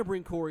 He's trying to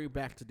bring Corey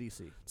back to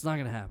DC. It's not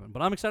going to happen.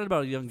 But I'm excited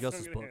about a Young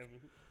Justice It's not book. gonna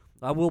happen.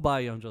 I will buy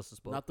a Young Justice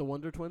book. Not the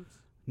Wonder Twins?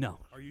 No.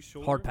 Are you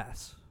sure? Hard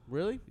pass.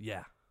 Really?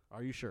 Yeah.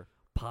 Are you sure?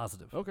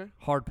 Positive. Okay.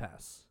 Hard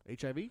pass.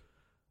 HIV?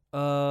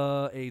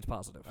 AIDS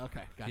positive.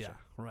 Okay, gotcha. Yeah,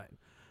 right.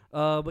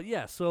 But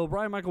yeah, so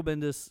Brian Michael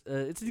Bendis,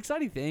 it's an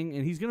exciting thing,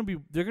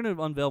 and they're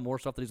gonna unveil more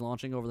stuff that he's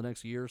launching over the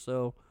next year or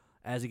so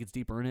as he gets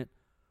deeper in it.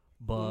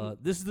 But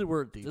this is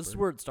where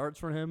it starts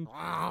for him.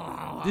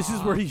 This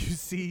is where you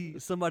see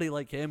somebody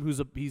like him,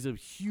 he's a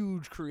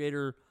huge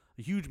creator,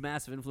 a huge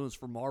massive influence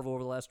for Marvel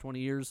over the last 20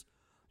 years.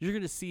 You're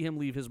gonna see him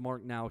leave his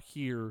mark now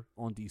here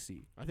on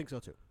DC. I think so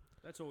too.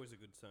 That's always a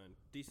good sign.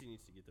 DC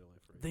needs to get their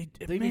life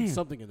right. They need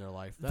something in their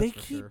life. That's for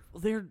sure.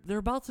 They're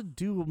about to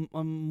do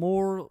a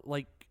more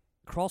like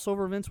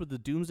crossover events with the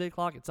Doomsday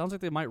Clock. It sounds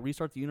like they might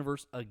restart the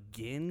universe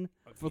again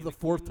For the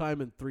fourth time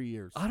in 3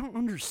 years. I don't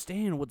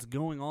understand what's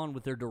going on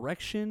with their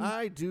direction.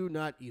 I do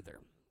not either.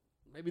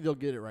 Maybe they'll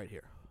get it right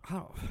here.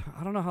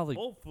 I don't know how they.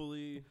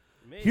 Hopefully.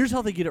 Maybe. Here's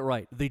how they get it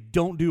right. They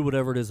don't do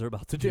whatever it is they're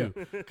about to do.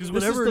 Because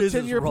whatever this it is the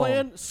is 10-year wrong.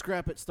 plan.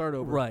 Scrap it. Start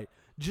over. Right.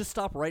 Just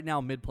stop right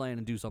now mid-plan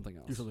and do something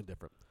else. Do something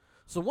different.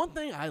 So one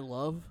thing I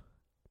love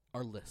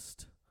are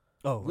lists.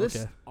 Oh, Lists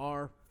okay.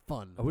 are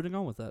fun. I wouldn't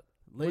go with that.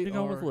 They Where'd you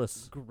go with are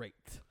lists? Great.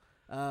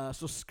 So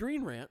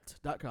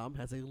ScreenRant.com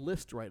has a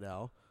list right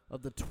now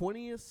of the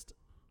 20th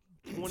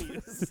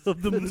 20th.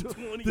 Of the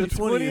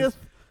 20th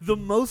The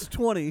most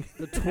 20.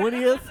 the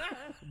 20th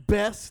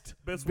best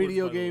Best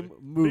video words, by the game way.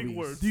 movies. Big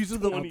words. These are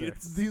the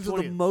 20th. These are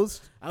the 20th.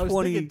 most I was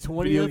 20 thinking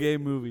 20th. video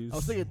game movies. I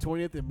was thinking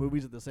 20th and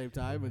movies at the same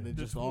time, and they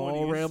The just all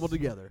 20th. rambled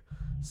together.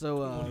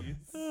 So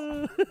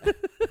 20th.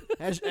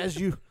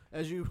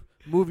 as you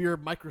move your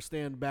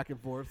microstand back and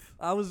forth,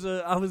 I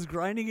was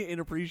grinding it in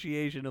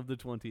appreciation of the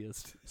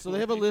 20th. so they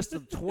have a list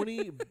of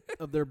 20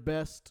 of their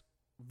best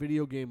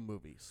video game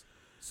movies.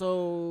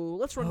 So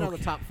let's run down the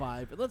top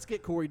 5, and let's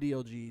get Corey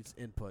DLG's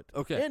input.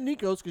 Okay. And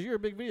Nico's, because you're a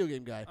big video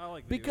game guy. I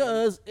like video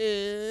Because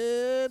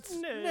it's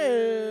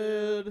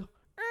Nerd.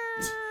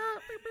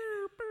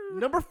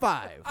 Number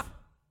 5,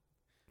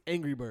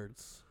 Angry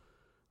Birds.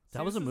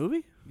 That was a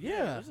movie?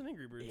 Yeah. There's an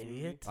Angry Birds movie.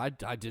 Idiot. I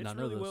did It's not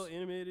know really this. well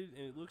animated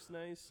and it looks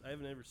nice. I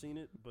haven't ever seen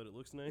it, but it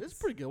looks nice. It's a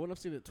pretty good one. I've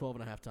seen it 12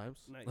 and a half times.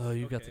 nice. Oh,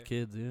 you got the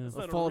Okay. kids, yeah. It's I've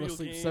not a fallen real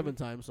asleep game. 7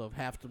 times, so I've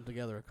halved them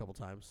together a couple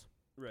times.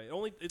 Right.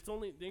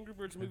 The Angry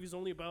Birds movie is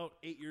only about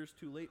 8 years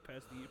too late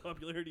past the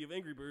popularity of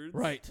Angry Birds.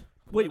 Right.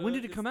 Wait, But, when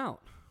did it it's- come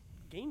out?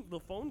 The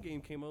phone game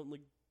came out in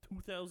like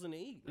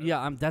 2008.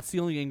 Yeah, that's the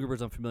only Angry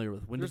Birds I'm familiar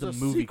with. When There's did a the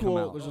movie sequel,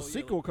 come out? There's Oh, a yeah,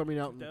 sequel like coming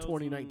out in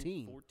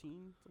 2019.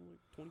 2014, something like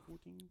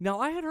 2014. Now,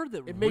 I had heard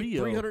that It made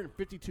Rio,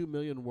 352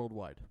 million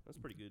worldwide. That's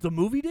pretty good. the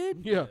movie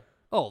did? Yeah.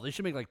 Oh, they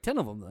should make like 10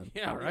 of them then.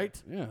 Yeah,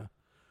 right? Yeah.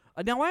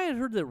 Now, I had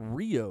heard that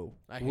Rio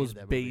I hated was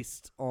that movie.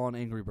 based on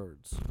Angry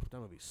Birds. That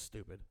movie's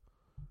stupid.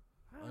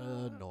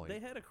 Annoying. They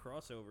had a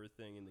crossover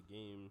thing in the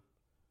game,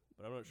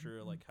 but I'm not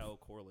sure like how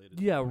correlated.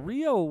 Yeah,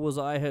 Rio was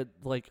I had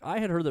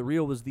heard that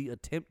Rio was the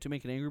attempt to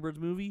make an Angry Birds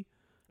movie,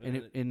 and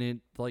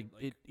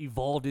it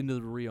evolved into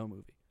the Rio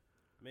movie.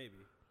 Maybe.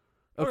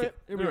 All Okay, right,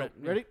 here we go. alright,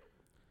 yeah. Ready?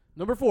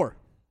 Number 4,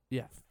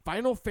 Yeah.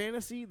 Final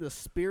Fantasy: The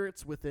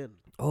Spirits Within.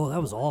 Oh,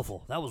 that was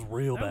awful. That was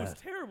real That bad. was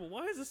terrible.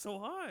 Why is it so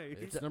high?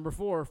 It's number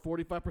 4,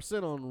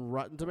 45% on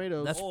Rotten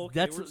Tomatoes. That's Oh, okay,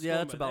 that's we're just yeah,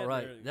 going that's by about that.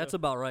 right. There you That's go.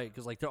 about right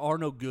because like there are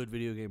no good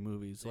video game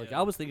movies. Like Yeah.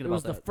 I was thinking it about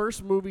was the that.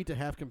 first movie to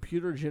have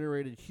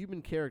computer-generated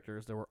human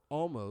characters that were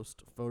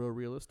almost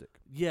photorealistic.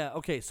 Yeah.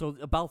 Okay. So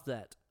about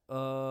that.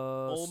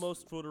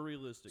 Almost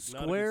photorealistic.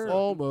 Not a good Square- sign.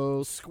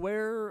 Almost.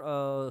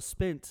 Square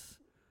spent.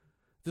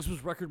 This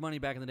was record money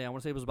back in the day. I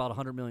want to say it was about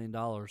 $100 million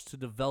to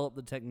develop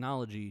the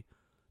technology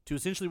to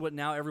essentially what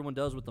now everyone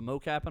does with the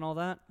mocap and all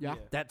that. Yeah.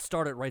 Yeah. That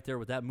started right there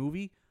with that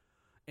movie,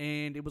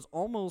 and it was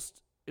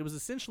almost It was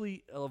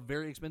essentially a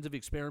very expensive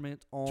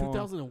experiment on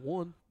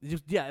 2001.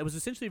 it was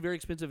essentially a very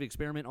expensive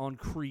experiment on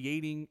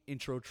creating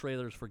intro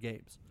trailers for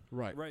games.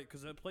 Right. Right,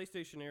 because the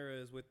PlayStation era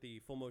is with the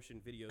full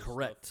motion video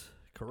Correct. stuff.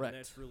 Correct. And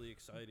that's really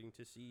exciting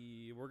to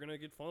see. We're gonna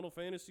get Final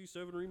Fantasy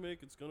VII remake.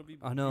 It's gonna be.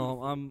 I know.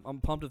 beautiful.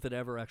 I'm pumped if it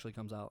ever actually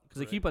comes out because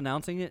they Right. keep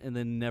announcing it and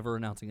then never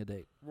announcing a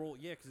date. Well,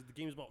 yeah, because the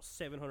game's about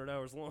 700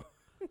 hours long.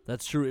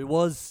 That's true. It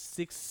was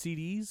 6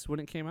 CDs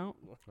when it came out.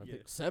 I Yeah.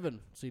 think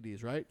 7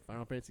 CDs, right?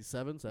 Final Fantasy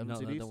 7, 7 no,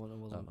 CDs. that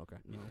wasn't. Oh, okay.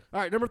 No. All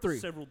right, number 3.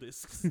 Several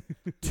discs.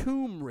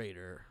 Tomb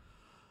Raider,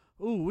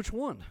 Ooh, which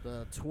one?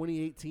 the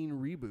 2018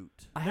 reboot.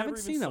 I Never haven't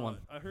even seen that saw one.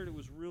 it. I heard it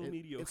was real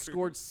mediocre. It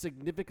scored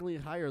significantly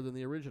higher than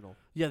the original.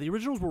 Yeah, the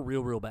originals were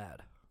real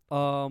bad.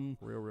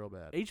 Real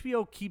bad.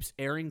 HBO keeps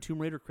airing Tomb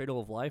Raider: Cradle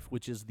of Life,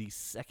 which is the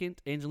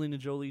second Angelina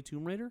Jolie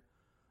Tomb Raider,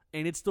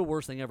 and it's the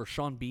worst thing ever.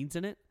 Sean Bean's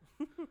in it.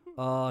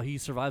 He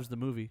survives the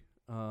movie.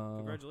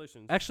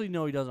 Congratulations. Actually,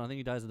 no, he doesn't. I think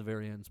he dies at the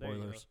very end. There you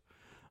go. Spoilers.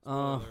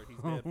 Spoiler alert, he's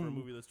dead for a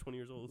movie that's 20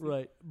 years old.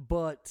 Right,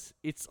 but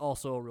it's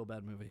also a real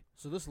bad movie.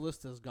 So this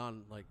list has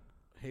gone like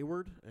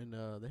hayward, and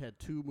they had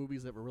 2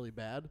 movies that were really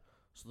bad.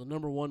 So the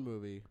number 1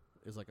 movie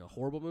is like a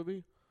horrible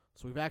movie.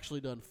 So we've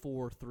actually done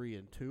 4, 3,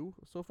 and 2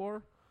 so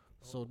far.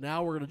 So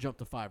now we're gonna jump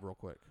to 5 real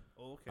quick.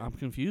 Oh, okay. I'm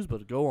confused,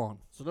 but go on.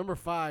 So number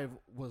 5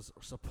 was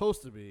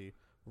supposed to be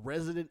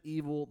Resident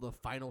Evil: The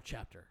Final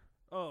Chapter.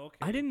 Oh, okay.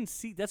 I didn't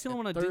see. That's the only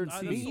one I Third didn't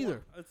scene. see. Me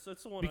either.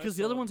 That's the one Because I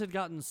the other saw. ones had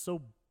gotten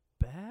so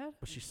bad.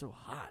 But she's so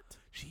hot.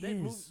 She That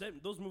is.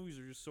 those movies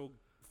are just so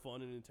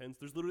fun and intense.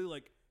 There's literally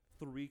like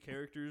 3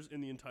 characters in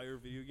the entire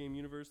video game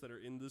universe that are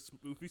in this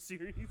movie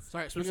series.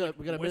 Sorry, so There's,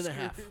 we got a minute and a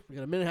half. Wesker. We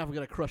got a minute and a half. We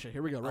got to crush it.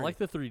 Here we go. I Ready? like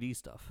the 3D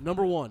stuff.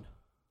 Number 1,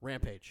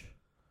 Rampage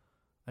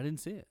I didn't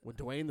see it. with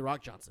Dwayne The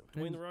Rock Johnson.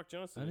 Dwayne the Rock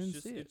Johnson. I It's didn't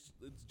just, see it.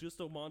 It's just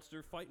a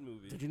monster fight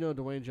movie. Did you know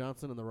Dwayne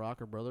Johnson and The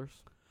Rock are brothers?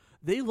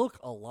 They look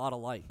a lot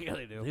alike. Yeah,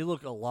 they do. They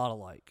look a lot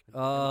alike.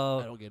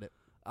 I don't get it.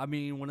 I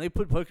mean, when they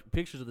put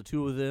pictures of the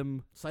two of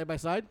them, Side by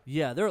side,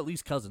 yeah, they're at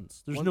least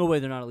cousins. There's One- no way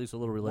they're not at least a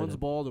little one's related.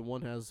 bald and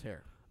one has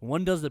hair.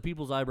 One does the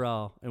people's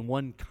eyebrow, and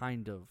one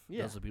kind of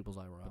Yeah. does the people's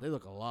eyebrow. But they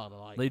look a lot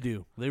alike. They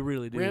do. They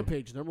really do.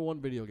 Rampage, number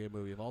 1 video game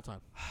movie of all time.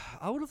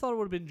 I would have thought it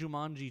would have been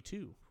Jumanji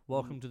 2,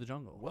 Welcome to the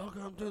Jungle.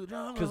 Welcome to the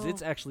jungle. Because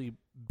it's actually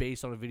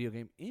based on a video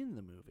game in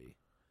the movie.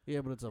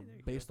 yeah, but it's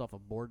based off a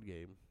board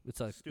game. It's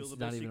like Still, it's the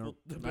not best even sequel,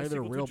 the not best even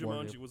a sequel real to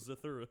board Jumanji game. was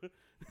Zathura.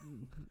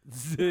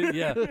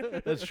 yeah,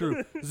 that's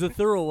true.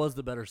 Zathura was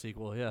the better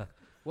sequel. Yeah,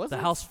 Was the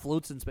it? house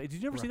floats in space.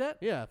 Did you ever see that?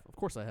 Yeah, of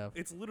course I have.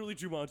 It's literally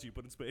Jumanji,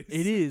 but in space.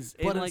 It is,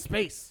 But and in like,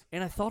 space.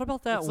 And I thought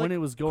about that It's when like- it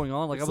was going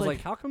on. Like I it's was like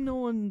like, how come no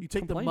one You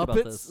take the complained about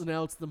Muppets, this? and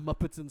now it's the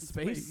Muppets in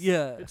space.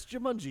 Yeah, It's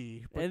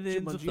Jumanji, but And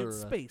then Jumanji in Zathura.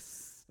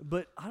 space.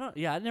 but I don't.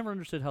 Yeah, I never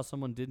understood how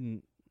someone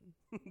didn't.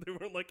 They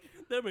weren't like,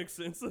 that makes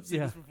sense. I've seen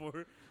Yeah. this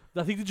before.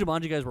 I think the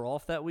Jumanji guys were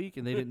off that week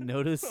and they didn't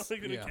notice. They're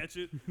going to Yeah. catch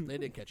it. They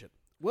didn't catch it.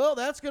 Well,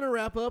 that's going to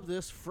wrap up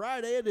this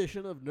Friday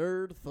edition of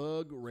Nerd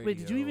Thug Radio. Wait,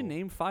 did you even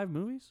name 5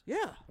 movies?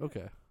 Yeah.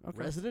 Okay.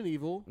 Resident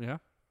Evil, Yeah.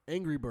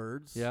 Angry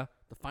Birds, Yeah.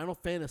 the Final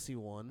Fantasy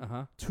one, Uh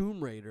huh.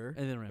 Tomb Raider,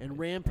 And then Rampage. and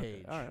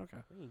Rampage. All right. Okay.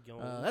 There you go.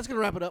 That's going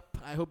to wrap it up.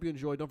 I hope you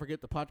enjoyed. Don't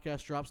forget the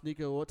podcast drops.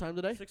 Nico, what time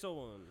today?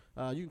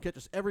 601. You can catch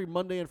us every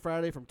Monday and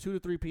Friday from 2 to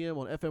 3 p.m.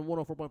 on FM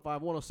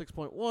 104.5,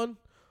 106.1,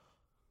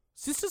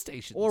 Sister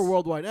stations. or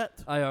worldwide at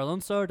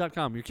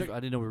IRLoneStar.com. I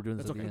didn't know we were doing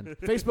this That's at okay. the end.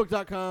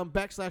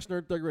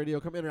 Facebook.com/Nerd Thug Radio.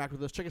 Come interact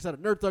with us. Check us out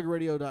at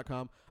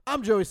NerdThugRadio.com.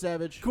 I'm Joey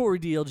Savage. Corey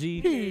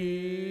DLG.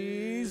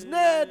 He's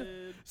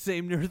Ned.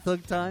 Same Nerd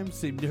Thug time,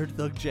 same Nerd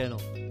Thug channel.